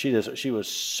 Because she was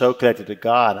so connected to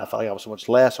God, I felt like I was so much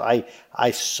less. So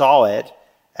I saw it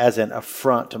as an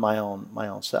affront to my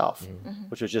own self,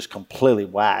 which was just completely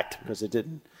whacked because it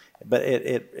didn't. But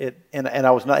and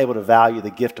I was not able to value the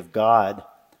gift of God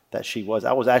that she was.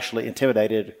 I was actually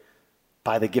intimidated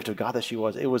by the gift of God that she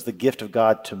was. It was the gift of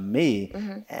God to me,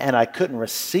 and I couldn't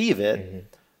receive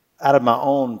it out of my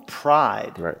own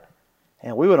pride. Right.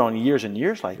 And we went on years and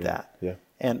years like that. Yeah.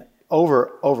 And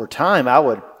over time, I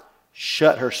would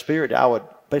shut her spirit. I would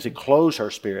basically close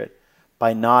her spirit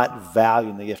by not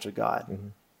valuing the gift of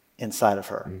God inside of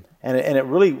her. And it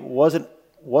really wasn't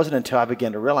until I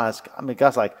began to realize, I mean,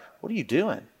 God's like, what are you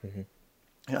doing?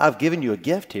 I've given you a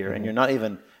gift here, and you're not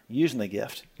even using the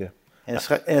gift. Yeah. And it's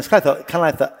kind of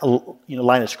like the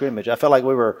line of scrimmage. I felt like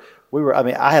we were. I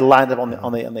mean, I had lined up on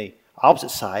the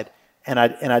opposite side, and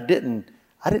I didn't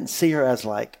see her as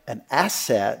like an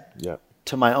asset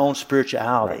to my own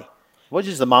spirituality. Right. It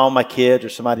wasn't just the mom of my kids or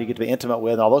somebody you get to be intimate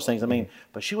with and all those things. I mean,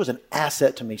 but she was an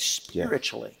asset to me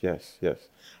spiritually. Yes.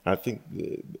 I think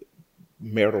the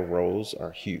marital roles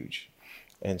are huge.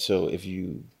 And so if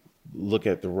you look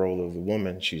at the role of the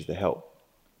woman, she's the help.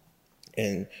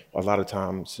 And a lot of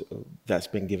times that's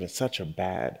been given such a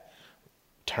bad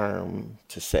term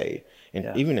to say.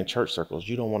 And even in church circles,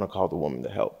 you don't want to call the woman the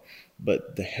help.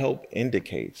 But the help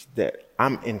indicates that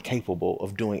I'm incapable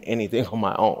of doing anything on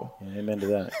my own. Amen to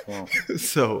that. Wow.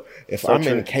 So if I'm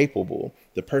incapable,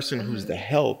 the person who's the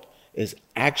help is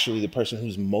actually the person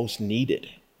who's most needed.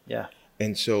 Yeah.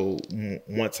 And so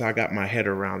once I got my head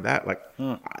around that, like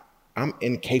I'm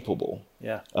incapable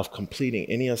of completing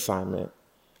any assignment,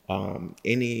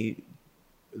 the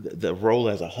role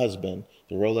as a husband,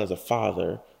 the role as a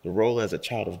father, the role as a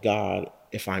child of God,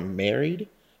 if I'm married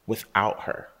without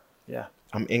her. Yeah.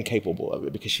 I'm incapable of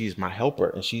it because she's my helper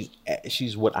and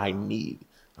she's what I need.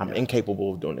 I'm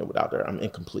incapable of doing it without her. I'm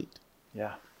incomplete.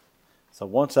 Yeah. So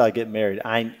once I get married,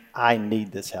 I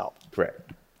need this help.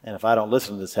 Correct. And if I don't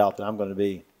listen to this help, then I'm going to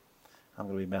be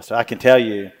messed up. I can tell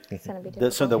you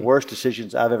that some of the worst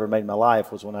decisions I've ever made in my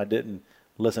life was when I didn't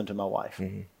listen to my wife.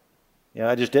 You know,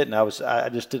 I just didn't. I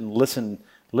just didn't listen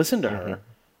to her,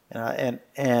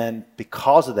 and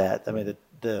because of that, I mean,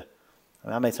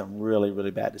 I made some really,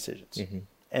 really bad decisions,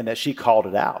 and that she called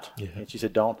it out. And she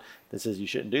said, you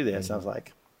shouldn't do this. And I was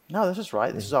like, no, this is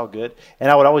right. This is all good.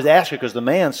 And I would always ask her, because the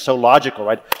man's so logical,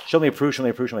 right? Show me proof, show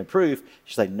me proof, show me proof.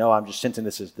 She's like, no, I'm just sensing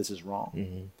this is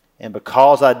wrong. And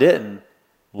because I didn't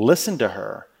listen to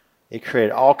her, it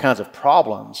created all kinds of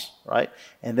problems, right?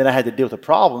 And then I had to deal with the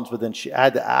problems, but then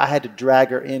I had to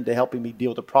drag her into helping me deal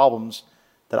with the problems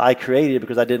that I created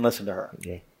because I didn't listen to her.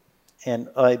 Yeah. And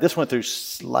this went through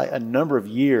like a number of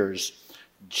years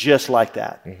just like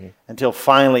that, until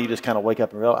finally you just kind of wake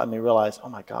up and realize, oh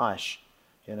my gosh,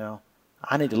 you know,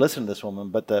 I need to listen to this woman.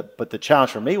 But the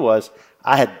challenge for me was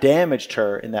I had damaged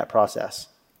her in that process.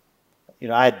 You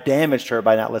know, I had damaged her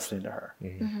by not listening to her.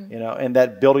 You know, and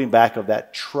that building back of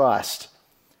that trust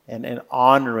and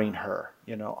honoring her,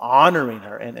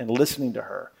 and listening to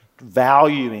her,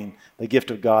 valuing the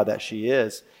gift of God that she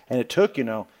is. And it took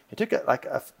like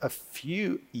a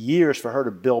few years for her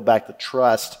to build back the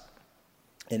trust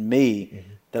in me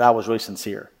that I was really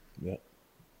sincere. Yeah.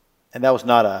 And that was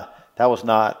not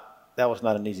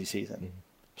an easy season.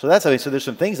 So so there's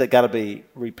some things that got to be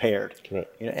repaired. Right.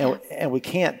 You know, and we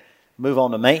can't move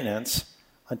on to maintenance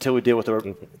until we deal with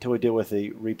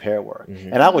the repair work.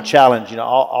 And I would challenge,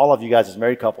 all of you guys as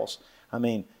married couples. I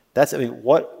mean,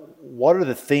 what are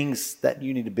the things that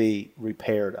you need to be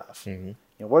repaired of?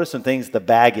 What are some things, the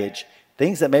baggage,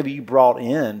 things that maybe you brought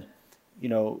in,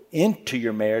 into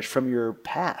your marriage from your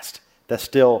past that's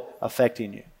still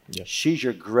affecting you? Yes. She's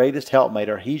your greatest helpmate,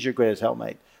 or he's your greatest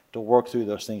helpmate to work through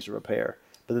those things to repair.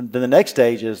 But then the next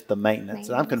stage is the maintenance.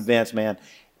 And I'm convinced, man,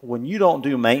 when you don't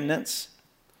do maintenance,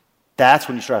 that's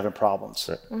when you start having problems.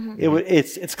 Right.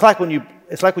 It's like when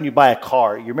you buy a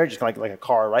car. Your marriage is kind of like a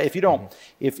car, right? If you don't,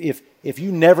 if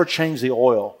you never change the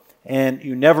oil and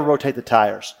you never rotate the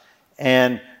tires,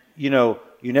 and you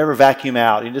never vacuum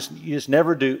out, you just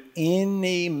never do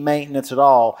any maintenance at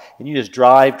all, and you just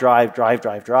drive.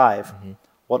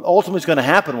 What ultimately is going to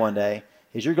happen one day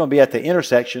is you're going to be at the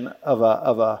intersection of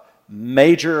a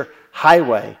major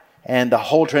highway, and the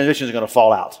whole transmission is going to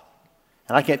fall out.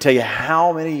 And I can't tell you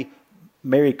how many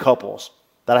married couples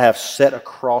that I have sat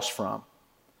across from,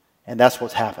 and that's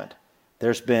what's happened.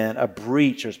 There's been a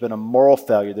breach, there's been a moral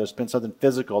failure, there's been something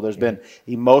physical, there's been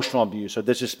emotional abuse, or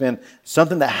there's just been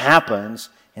something that happens,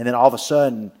 and then all of a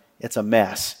sudden it's a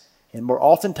mess. And more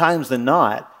oftentimes than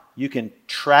not, you can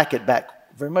track it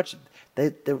back very much.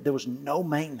 There was no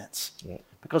maintenance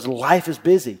because life is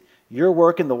busy. You're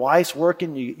working, the wife's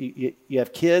working, you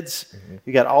have kids,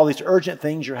 you got all these urgent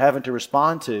things you're having to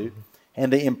respond to,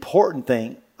 and the important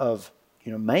thing of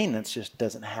maintenance just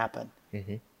doesn't happen.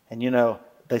 And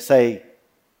they say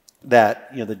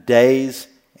that the days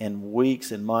and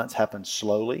weeks and months happen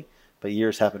slowly, but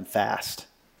years happen fast.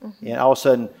 And all of a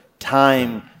sudden,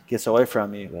 time gets away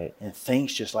from you, and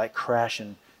things just like crash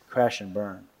and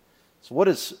burn. So what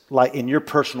is, like, in your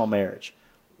personal marriage,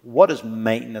 what does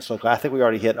maintenance look like? I think we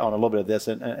already hit on a little bit of this,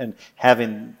 and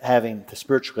having the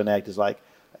spiritual connect is like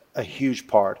a huge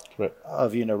part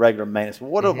of regular maintenance. But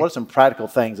what are some practical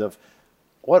things of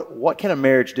what can a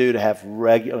marriage do to have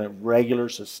regular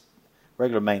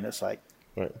maintenance like?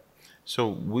 Right. So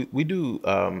we do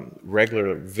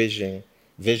regular vision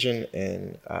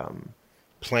and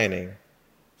planning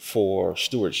for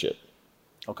stewardship.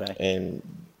 Okay. And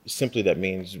simply that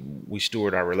means we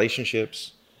steward our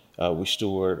relationships, we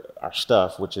steward our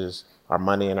stuff, which is our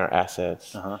money and our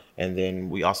assets, and then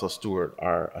we also steward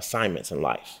our assignments in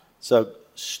life. So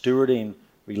stewarding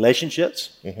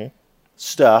relationships,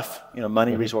 stuff,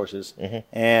 money, resources,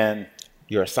 and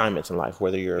your assignments in life,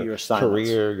 whether your assignments.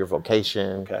 career, your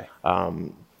vocation, Okay.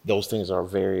 Those things are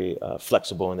very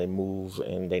flexible, and they move,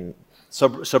 and they. So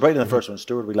break down the first one,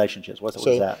 steward relationships. What is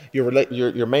that?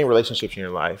 Your main relationships in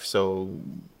your life. So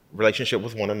relationship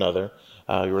with one another,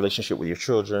 your relationship with your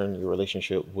children, your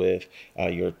relationship with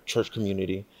your church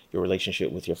community, your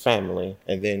relationship with your family,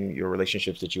 and then your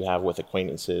relationships that you have with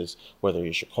acquaintances, whether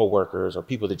it's your coworkers or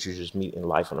people that you just meet in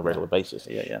life on a regular basis.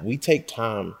 Yeah. We take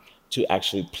time to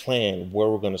actually plan where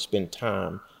we're going to spend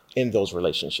time in those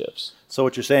relationships. So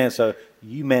what you're saying, so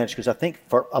you manage, because I think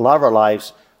for a lot of our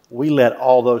lives, we let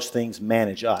all those things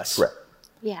manage us. Correct.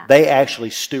 Yeah. They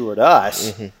actually steward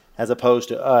us as opposed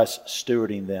to us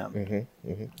stewarding them.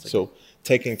 So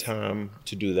taking time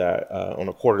to do that on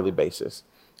a quarterly basis.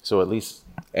 So at least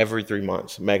every 3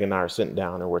 months, Meg and I are sitting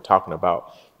down and we're talking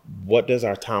about what does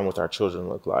our time with our children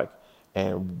look like?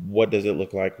 And what does it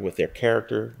look like with their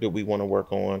character that we want to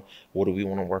work on? What do we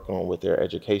want to work on with their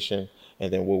education?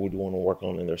 And then what would we want to work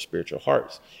on in their spiritual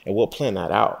hearts? And we'll plan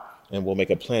that out. And we'll make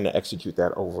a plan to execute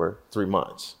that over 3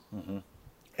 months.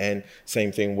 And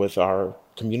same thing with our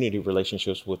community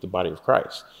relationships with the body of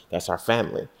Christ. That's our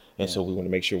family. And so we want to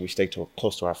make sure we stay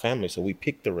close to our family. So we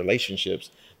pick the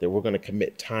relationships that we're going to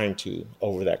commit time to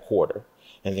over that quarter.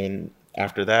 And then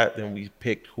after that, then we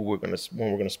pick when we're going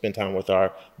to spend time with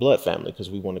our blood family, because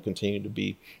we want to continue to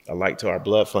be a light to our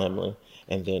blood family.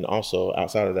 And then also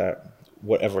outside of that,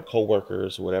 whatever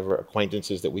coworkers, whatever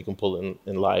acquaintances that we can pull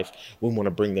in life, we want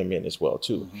to bring them in as well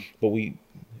too. But we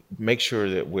make sure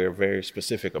that we're very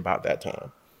specific about that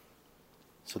time.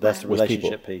 So that's the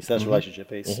relationship piece. That's relationship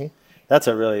piece. That's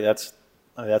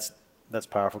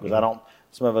powerful, because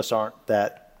some of us aren't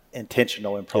that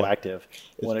intentional and proactive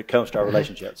when it comes to our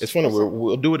relationships. It's funny,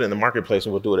 we'll do it in the marketplace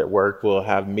and we'll do it at work. We'll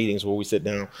have meetings where we sit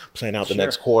down, plan out the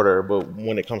next quarter. But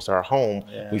when it comes to our home,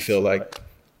 we feel like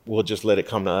we'll just let it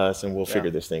come to us and we'll figure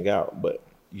this thing out. But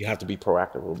you have to be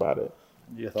proactive about it.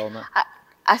 Your thought on that?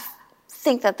 I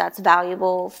think that that's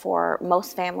valuable for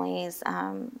most families,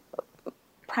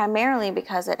 primarily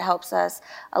because it helps us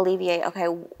alleviate, okay,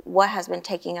 what has been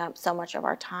taking up so much of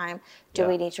our time? Do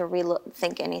we need to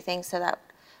rethink anything so that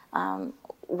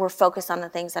we're focused on the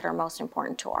things that are most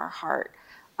important to our heart?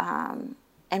 And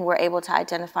we're able to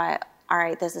identify, all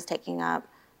right, this is taking up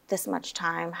this much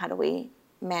time. How do we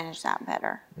manage that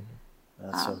better?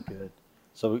 That's so good.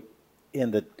 So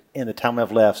in the time we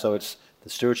have left, so it's the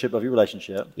stewardship of your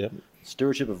relationship,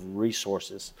 stewardship of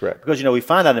resources. Correct. Because, we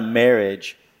find out in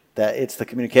marriage that it's the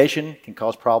communication can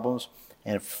cause problems,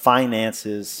 and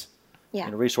finances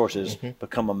and resources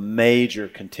become a major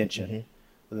contention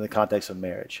within the context of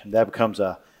marriage. And that becomes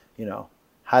so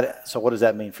what does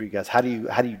that mean for you guys? How do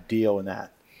you deal in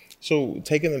that? So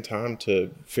taking the time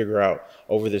to figure out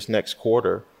over this next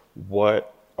quarter,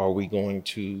 what are we going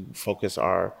to focus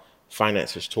our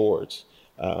finances towards?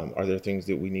 Are there things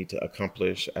that we need to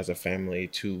accomplish as a family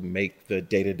to make the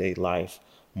day-to-day life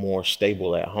more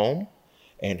stable at home?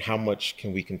 And how much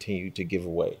can we continue to give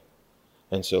away?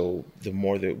 And so the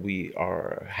more that we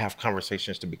have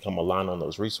conversations to become aligned on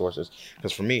those resources,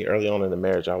 because for me, early on in the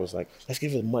marriage, I was like, let's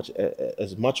give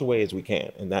as much away as we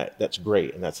can. And that's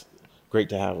great. And that's great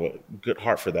to have a good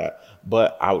heart for that.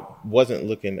 But I wasn't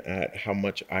looking at how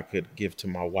much I could give to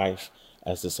my wife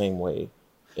as the same way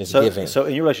as giving. So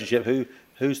in your relationship,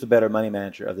 who's the better money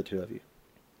manager of the two of you?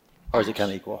 Or is it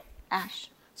kind of equal? Ash.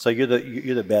 So you're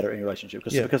the better in your relationship,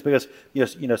 because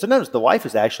sometimes the wife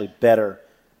is actually better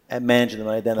at managing the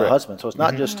money than the husband. So it's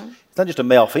not just a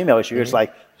male female issue. It's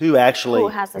like who has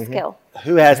the skill,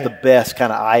 who has the best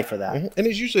kind of eye for that. And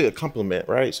it's usually a compliment,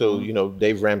 right? So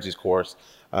Dave Ramsey's course,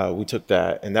 we took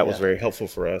that, and that was very helpful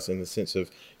for us in the sense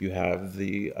of you have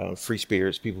the free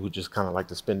spirits, people who just kind of like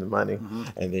to spend the money,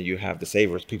 and then you have the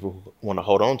savers, people who want to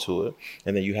hold on to it,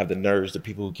 and then you have the nerds, the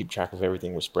people who keep track of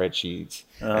everything with spreadsheets,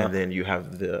 and then you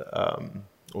have the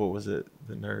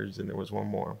the nerds, and there was one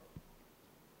more.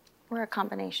 We're a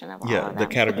combination of all of them. The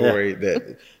category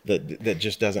that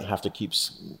just doesn't have to keep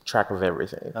track of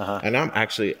everything. And I'm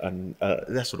actually,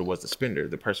 that's what it was, the spender,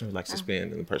 the person who likes to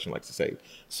spend and the person who likes to save.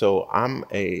 So I'm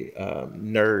a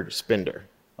nerd spender.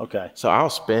 Okay. So I'll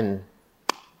spend.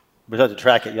 But you have to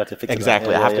track it. You have to fix it.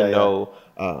 Exactly. I have to know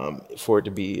for it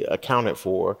to be accounted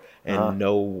for and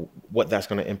know what that's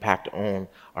going to impact on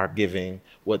our giving,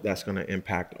 what that's going to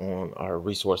impact on our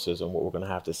resources, and what we're going to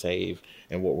have to save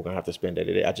and what we're going to have to spend day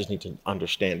to day. I just need to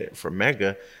understand it. For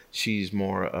Mega, she's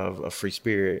more of a free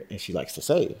spirit and she likes to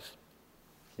save.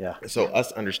 Yeah. So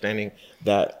us understanding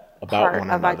that about one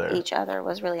another, each other,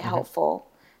 was really helpful,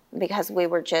 because we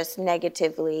were just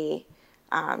negatively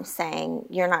saying,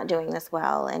 you're not doing this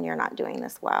well and you're not doing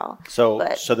this well. So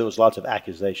But, so there was lots of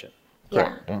accusation.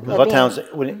 yeah. A But lot of times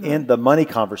being- when in the money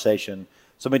conversation,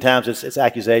 so many times it's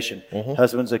accusation.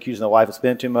 Husband's accusing the wife of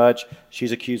spending too much.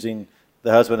 She's accusing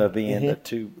the husband of being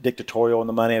too dictatorial in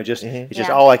the money. It's just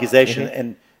Yeah. all accusation,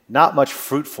 and not much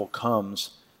fruitful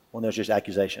comes when there's just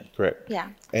accusation. Correct. Yeah.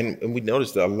 And we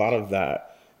noticed that a lot of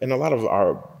that, and a lot of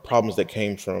our problems that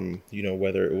came from,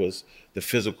 whether it was the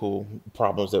physical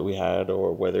problems that we had,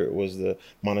 or whether it was the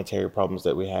monetary problems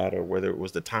that we had, or whether it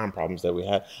was the time problems that we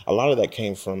had, a lot of that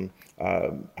came from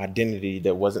identity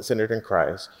that wasn't centered in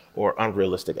Christ or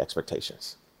unrealistic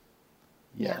expectations.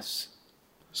 Yes.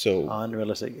 So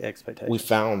Unrealistic expectations. we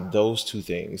found those two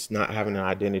things, not having an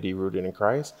identity rooted in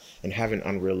Christ and having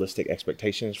unrealistic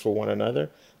expectations for one another,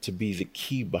 to be the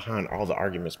key behind all the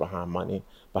arguments behind money,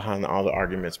 behind all the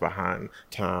arguments behind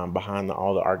time, behind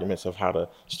all the arguments of how to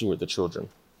steward the children.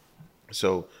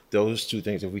 So those two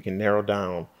things, if we can narrow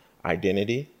down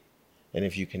identity, and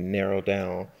if you can narrow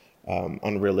down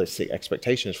unrealistic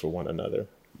expectations for one another,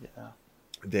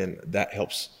 then that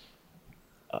helps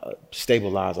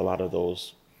stabilize a lot of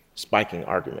those spiking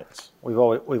arguments.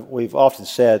 We've often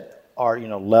said our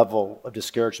level of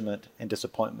discouragement and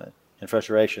disappointment and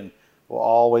frustration will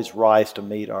always rise to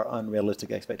meet our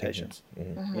unrealistic expectations.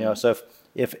 So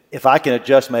if I can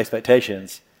adjust my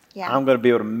expectations, Yeah. I'm going to be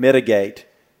able to mitigate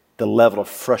the level of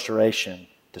frustration,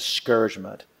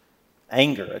 discouragement,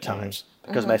 anger at times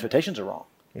because my expectations are wrong,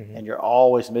 and you're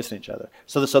always missing each other.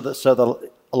 So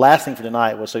the last thing for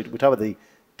tonight was, so we talk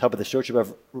about the stewardship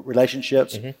of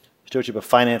relationships, stewardship of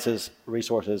finances,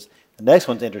 resources. The next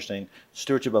one's interesting: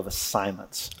 stewardship of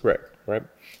assignments. Correct, right?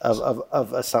 What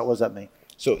does that mean?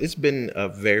 So it's been a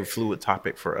very fluid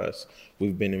topic for us.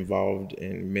 We've been involved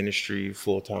in ministry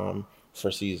full time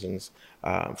for seasons.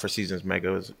 For seasons,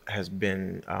 Mega has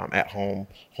been at home,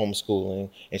 homeschooling,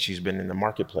 and she's been in the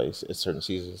marketplace at certain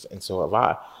seasons, and so have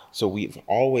I. So we've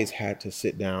always had to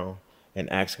sit down and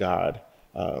ask God,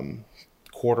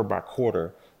 quarter by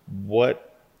quarter, what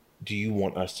do you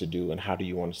want us to do, and how do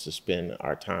you want us to spend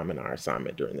our time and our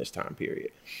assignment during this time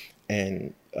period?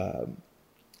 And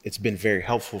it's been very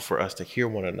helpful for us to hear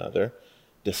one another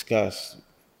discuss,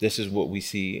 this is what we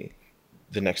see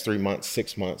the next 3 months,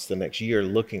 6 months, the next year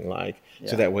looking like,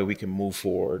 so that way we can move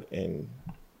forward and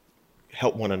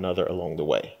help one another along the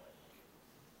way.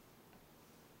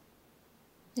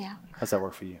 Yeah. How's that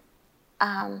work for you?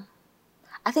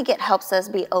 I think it helps us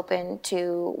be open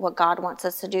to what God wants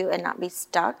us to do and not be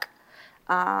stuck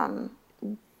in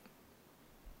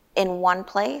one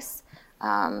place.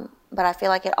 But I feel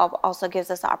like it also gives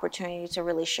us the opportunity to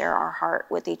really share our heart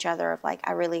with each other of like,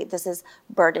 this is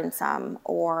burdensome,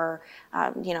 or,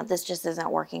 this just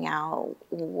isn't working out.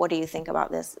 What do you think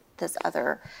about this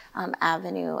other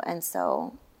avenue? And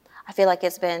so I feel like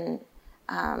it's been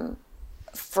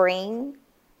freeing.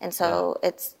 And so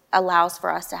it allows for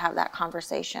us to have that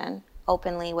conversation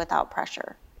openly without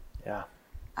pressure. Yeah.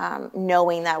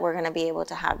 Knowing that we're going to be able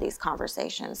to have these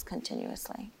conversations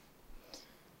continuously.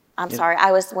 I'm sorry.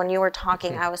 When you were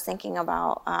talking, I was thinking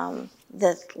about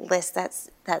the list that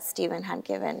Stephen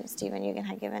Eugen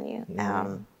had given you.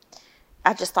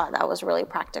 I just thought that was really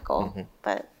practical,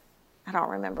 but I don't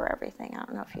remember everything. I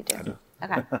don't know if you do.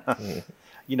 Okay.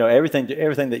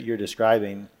 Everything that you're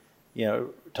describing,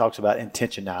 talks about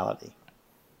intentionality.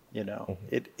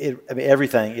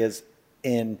 Everything is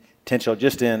intentional.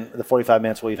 Just in the 45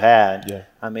 minutes we've had,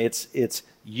 it's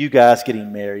you guys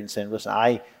getting married and saying,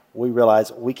 listen, we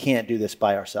realize we can't do this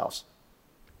by ourselves.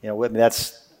 You're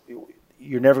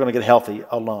never going to get healthy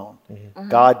alone.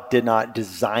 God did not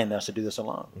design us to do this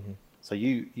alone. So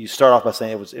you start off by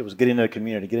saying it was getting in a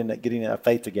community, getting a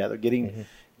faith together, getting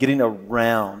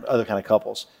around other kind of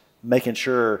couples, making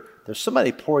sure there's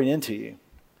somebody pouring into you,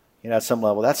 at some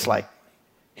level. That's like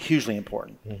hugely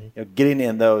important. Getting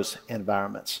in those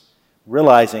environments,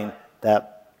 realizing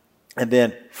that, and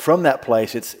then from that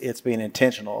place, it's being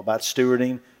intentional about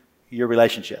stewarding your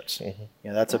relationships.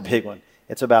 That's a big one.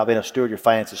 It's about being a steward your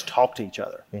finances, talk to each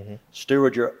other,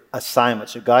 steward your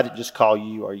assignments. So God didn't just call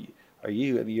you,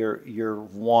 you're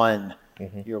one.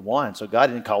 You're one. So God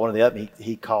didn't call one of the other.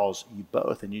 He calls you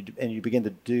both, and you begin to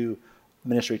do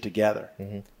ministry together.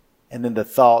 And then the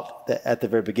thought that at the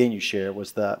very beginning you shared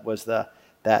was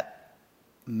that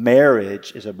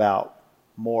marriage is about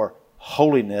more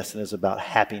holiness and is about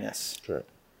happiness. Correct.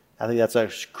 I think that's a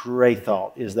great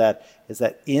thought, is that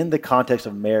in the context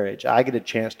of marriage, I get a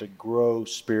chance to grow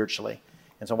spiritually.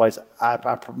 In some ways, I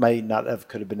may not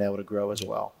could have been able to grow as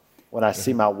well. When I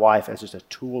see my wife as just a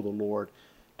tool of the Lord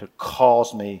to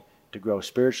cause me to grow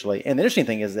spiritually. And the interesting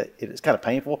thing is that it's kind of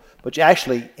painful, but you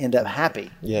actually end up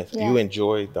happy. Yes, Yeah. you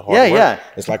enjoy the hard work. Yeah.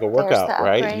 It's like a There's workout, the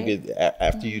right? upgrade. You get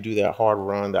after you do that hard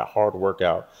run, that hard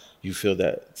workout, you feel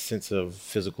that sense of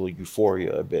physical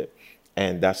euphoria a bit.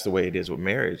 And that's the way it is with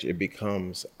marriage. It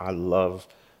becomes, I love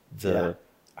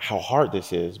how hard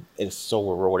this is. It's so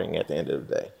rewarding at the end of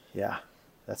the day. Yeah,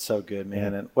 that's so good,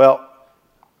 man. And well,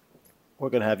 we're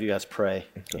going to have you guys pray,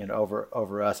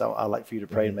 over us. I'd like for you to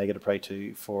pray and Megan to pray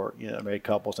too for married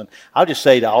couples. And I'll just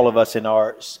say to all of us in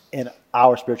our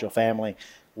spiritual family,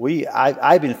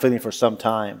 I've been feeling for some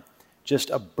time just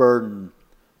a burden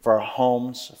for our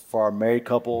homes, for our married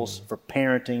couples, for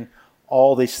parenting,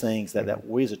 all these things that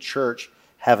we as a church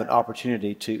have an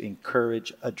opportunity to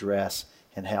encourage, address,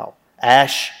 and help.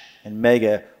 Ash and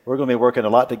Mega, we're going to be working a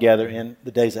lot together in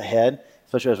the days ahead,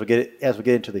 especially as we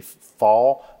get into the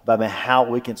fall, about how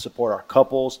we can support our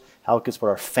couples, how we can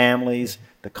support our families,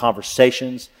 the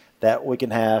conversations that we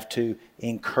can have to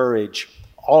encourage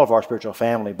all of our spiritual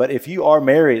family. But if you are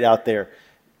married out there,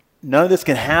 none of this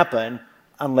can happen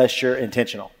unless you're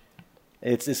intentional.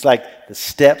 It's like the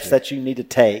steps that you need to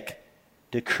take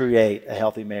to create a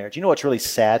healthy marriage. You know what's really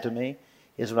sad to me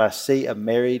is when I see a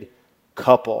married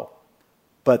couple,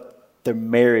 but they're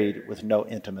married with no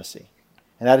intimacy.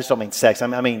 And I just don't mean sex. I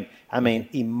mean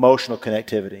emotional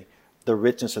connectivity, the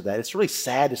richness of that. It's really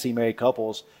sad to see married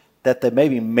couples that they may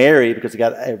be married because they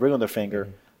got a ring on their finger,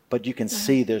 but you can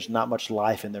see there's not much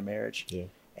life in their marriage. Yeah.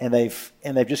 And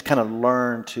they've just kind of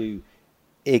learned to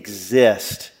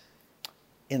exist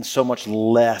in so much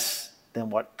less than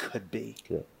what could be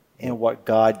and what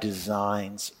God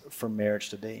designs for marriage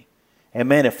to be. And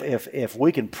man, if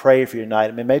we can pray for you tonight,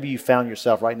 I mean, maybe you found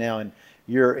yourself right now and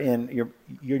you're in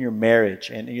your marriage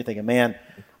and you're thinking, man,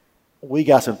 we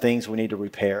got some things we need to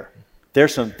repair.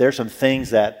 There's some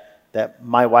things that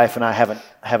my wife and I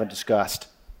haven't discussed.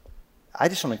 I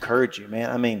just want to encourage you, man.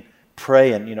 I mean,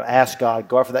 pray and ask God,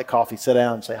 go out for that coffee, sit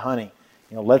down and say, honey,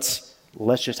 let's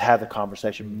just have the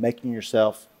conversation, making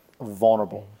yourself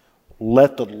vulnerable.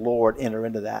 Let the Lord enter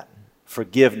into that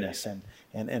forgiveness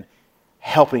and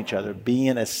helping each other,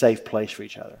 being a safe place for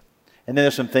each other. And then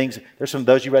there's some of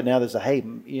those of you right now that say, hey,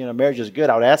 marriage is good.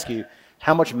 I would ask you,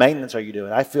 how much maintenance are you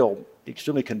doing? I feel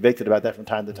extremely convicted about that from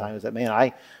time to time. Is that,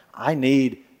 man, I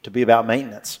need to be about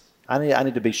maintenance. I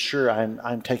need to be sure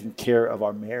I'm taking care of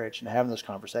our marriage and having those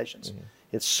conversations.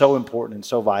 It's so important and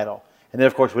so vital. And then,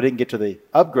 of course, we didn't get to the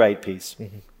upgrade piece.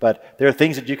 But there are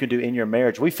things that you can do in your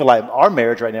marriage. We feel like our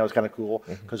marriage right now is kind of cool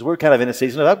because we're kind of in a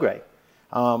season of upgrade.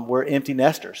 We're empty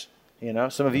nesters.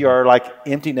 Some of you are like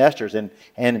empty nesters.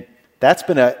 And that's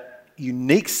been a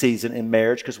unique season in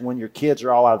marriage because when your kids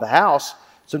are all out of the house,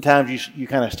 sometimes you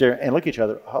kind of stare and look at each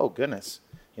other. Oh, goodness.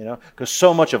 Because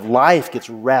so much of life gets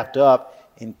wrapped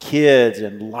up in kids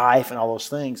and life and all those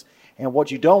things. And what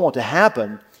you don't want to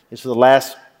happen is for the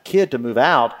last kid to move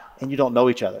out and you don't know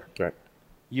each other. Right.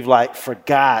 You've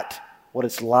forgot what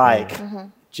it's like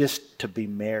just to be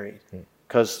married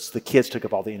because the kids took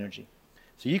up all the energy.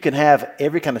 So you can have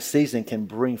every kind of season can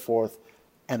bring forth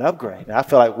an upgrade. And I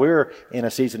feel like we're in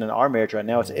a season in our marriage right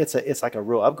now. It's like a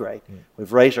real upgrade.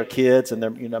 We've raised our kids and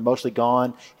they're mostly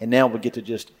gone, and now we get to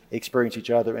just experience each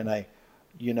other in a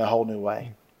whole new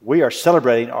way. We are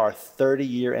celebrating our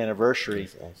 30-year anniversary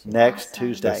next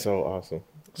Tuesday. That's so awesome.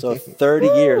 So 30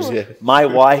 years. My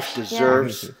wife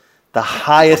deserves the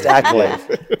highest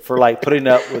accolade for putting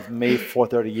up with me for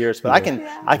 30 years. But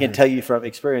I can tell you from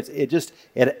experience,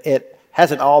 it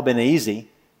hasn't all been easy,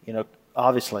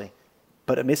 obviously,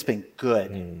 but it's been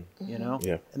good,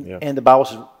 Yeah. And the Bible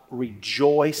says,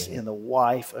 rejoice in the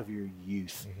wife of your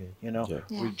youth,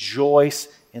 rejoice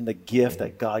in the gift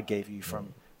that God gave you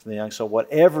from the young. So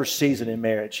whatever season in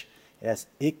marriage,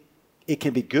 it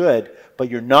can be good, but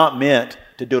you're not meant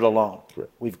to do it alone. Right.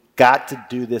 We've got to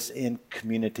do this in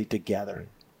community together.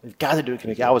 We've got to do it in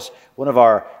community. I was one of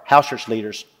our house church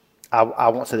leaders. I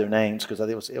won't say their names because I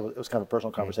think it was kind of a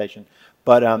personal conversation.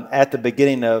 But at the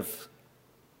beginning of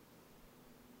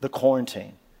the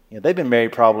quarantine, they've been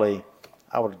married probably,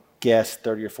 I would guess,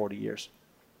 30 or 40 years.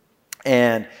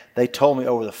 And they told me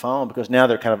over the phone because now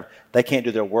they can't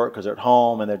do their work because they're at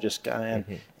home and they're just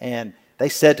and they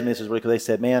said to me, this is really cool. They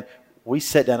said, man, we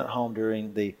sat down at home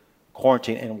during the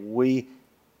quarantine and we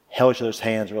held each other's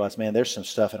hands and realized, man, there's some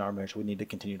stuff in our marriage we need to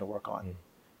continue to work on.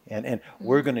 And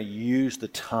we're going to use the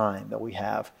time that we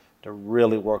have to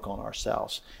really work on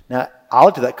ourselves. Now, I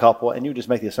looked at that couple and you just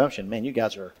make the assumption, man, y'all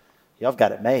have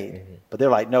got it made. But they're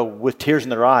like, no, with tears in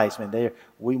their eyes, man,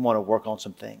 we want to work on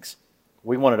some things.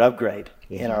 We wanted to upgrade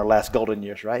in our last golden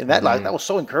years, right? And that that was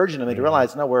so encouraging to me to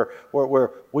realize, no,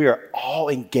 we are all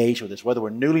engaged with this, whether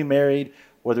we're newly married,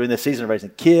 whether we're in the season of raising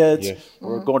kids, Yes.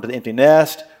 or we're going to the empty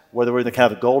nest, whether we're in the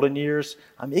kind of the golden years.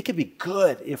 I mean, it could be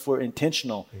good if we're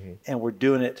intentional and we're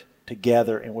doing it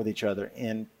together and with each other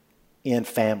in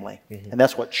family. And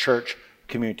that's what church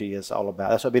community is all about.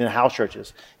 That's what being in house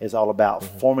churches is all about,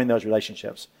 forming those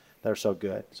relationships that are so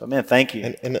good. So, man, thank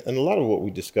you. And a lot of what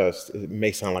we discussed, it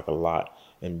may sound like a lot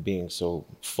and being so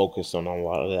focused on a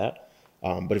lot of that.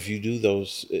 But if you do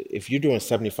those, if you're doing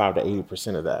 75 to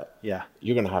 80% of that, Yeah.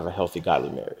 you're going to have a healthy, godly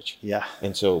marriage. Yeah.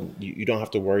 And so you don't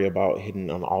have to worry about hitting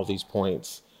on all these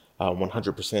points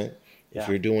 100%. Yeah. If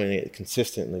you're doing it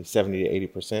consistently, 70 to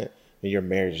 80%, then your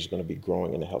marriage is going to be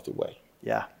growing in a healthy way.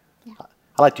 Yeah.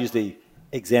 I like to use the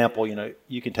example,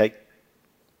 you can take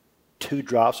 2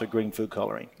 drops of green food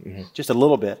coloring, just a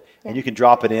little bit, and you can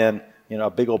drop it in, a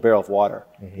big old barrel of water,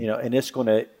 and it's going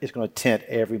to tint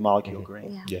every molecule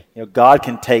green. Yeah. God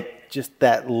can take just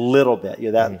that little bit,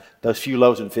 those few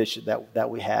loaves and fish that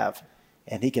we have,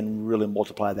 and He can really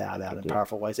multiply that out in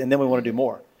powerful ways. And then we want to do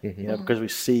more, because we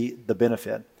see the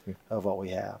benefit of what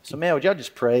we have. So, man, would y'all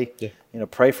just pray? Yeah.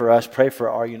 Pray for us, pray for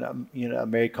our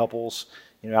married couples,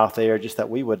 out there, just that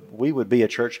we would be a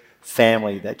church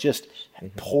family that just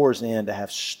pours in to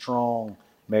have strong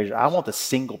marriages. I want the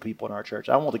single people in our church.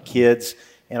 I want the kids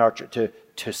in our church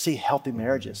to see healthy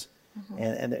marriages,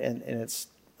 and it's.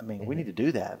 I mean, we need to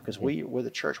do that because we're the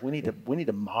church. We need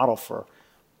to model for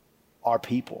our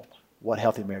people what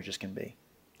healthy marriages can be.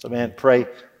 So, man, pray,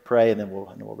 and then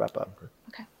we'll wrap up.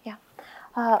 Okay, yeah.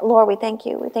 Lord, we thank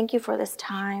you. We thank you for this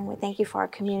time. We thank you for our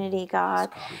community, God.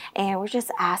 And we're just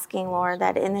asking, Lord,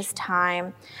 that in this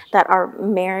time that our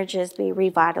marriages be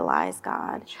revitalized,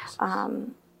 God,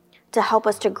 to help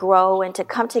us to grow and to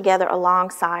come together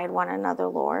alongside one another,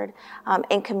 Lord,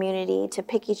 in community, to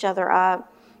pick each other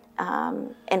up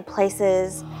in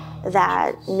places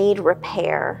that need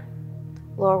repair.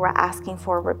 Lord, we're asking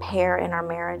for repair in our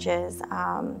marriages.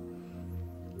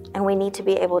 And we need to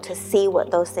be able to see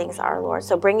what those things are, Lord.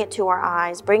 So bring it to our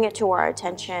eyes, bring it to our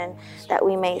attention, that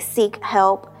we may seek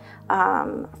help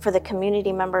for the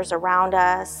community members around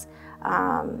us,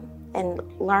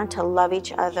 and learn to love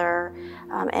each other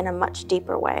in a much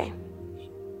deeper way.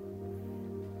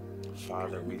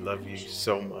 Father, we love you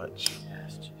so much.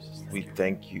 We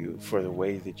thank you for the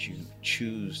way that you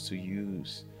choose to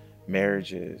use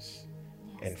marriages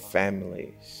and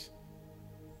families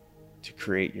to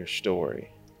create your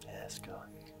story. Yes, God.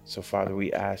 So, Father,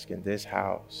 we ask in this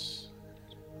house,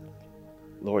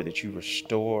 Lord, that you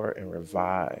restore and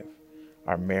revive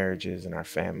our marriages and our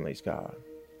families, God.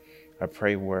 I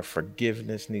pray where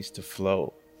forgiveness needs to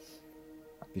flow,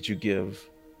 that you give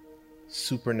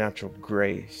supernatural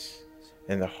grace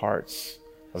in the hearts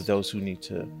of those who need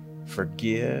to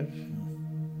forgive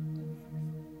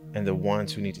and the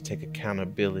ones who need to take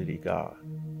accountability, God,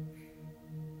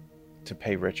 to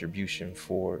pay retribution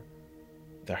for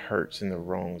the hurts and the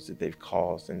wrongs that they've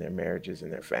caused in their marriages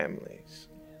and their families.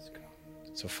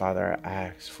 So, Father, I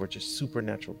ask for just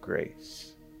supernatural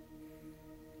grace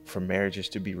for marriages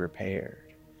to be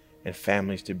repaired and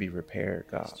families to be repaired,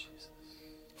 God,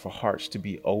 for hearts to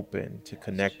be open to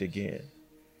connect again,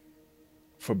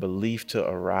 for belief to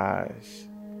arise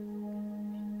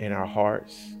in our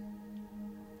hearts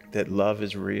that love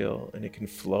is real and it can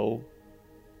flow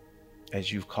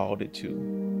as you've called it to.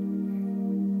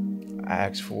 I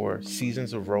ask for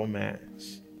seasons of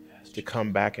romance to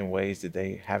come back in ways that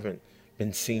they haven't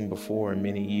been seen before in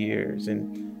many years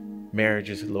in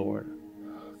marriages, Lord.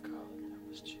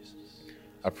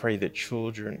 I pray that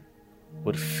children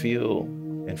would feel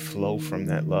and flow from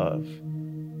that love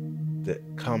that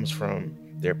comes from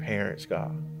their parents,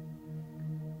 God.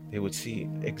 They would see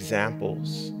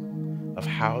examples of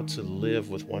how to live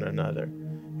with one another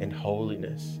in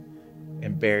holiness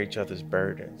and bear each other's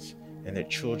burdens, and that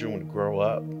children would grow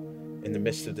up in the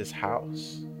midst of this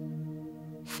house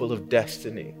full of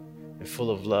destiny and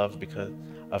full of love because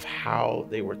of how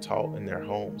they were taught in their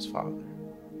homes, Father.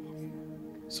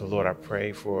 So, Lord, I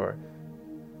pray for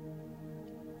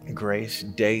grace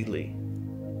daily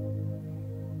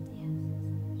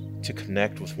to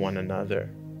connect with one another,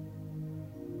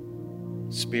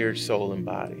 spirit, soul, and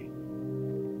body.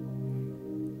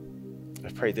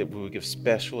 I pray that we would give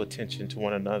special attention to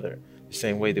one another the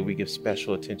same way that we give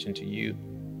special attention to you.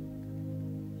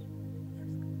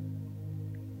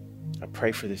 I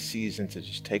pray for this season to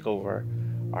just take over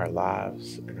our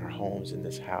lives and our homes in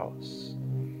this house,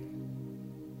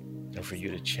 and for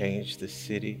you to change this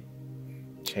city,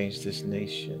 change this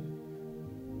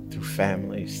nation through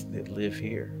families that live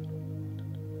here.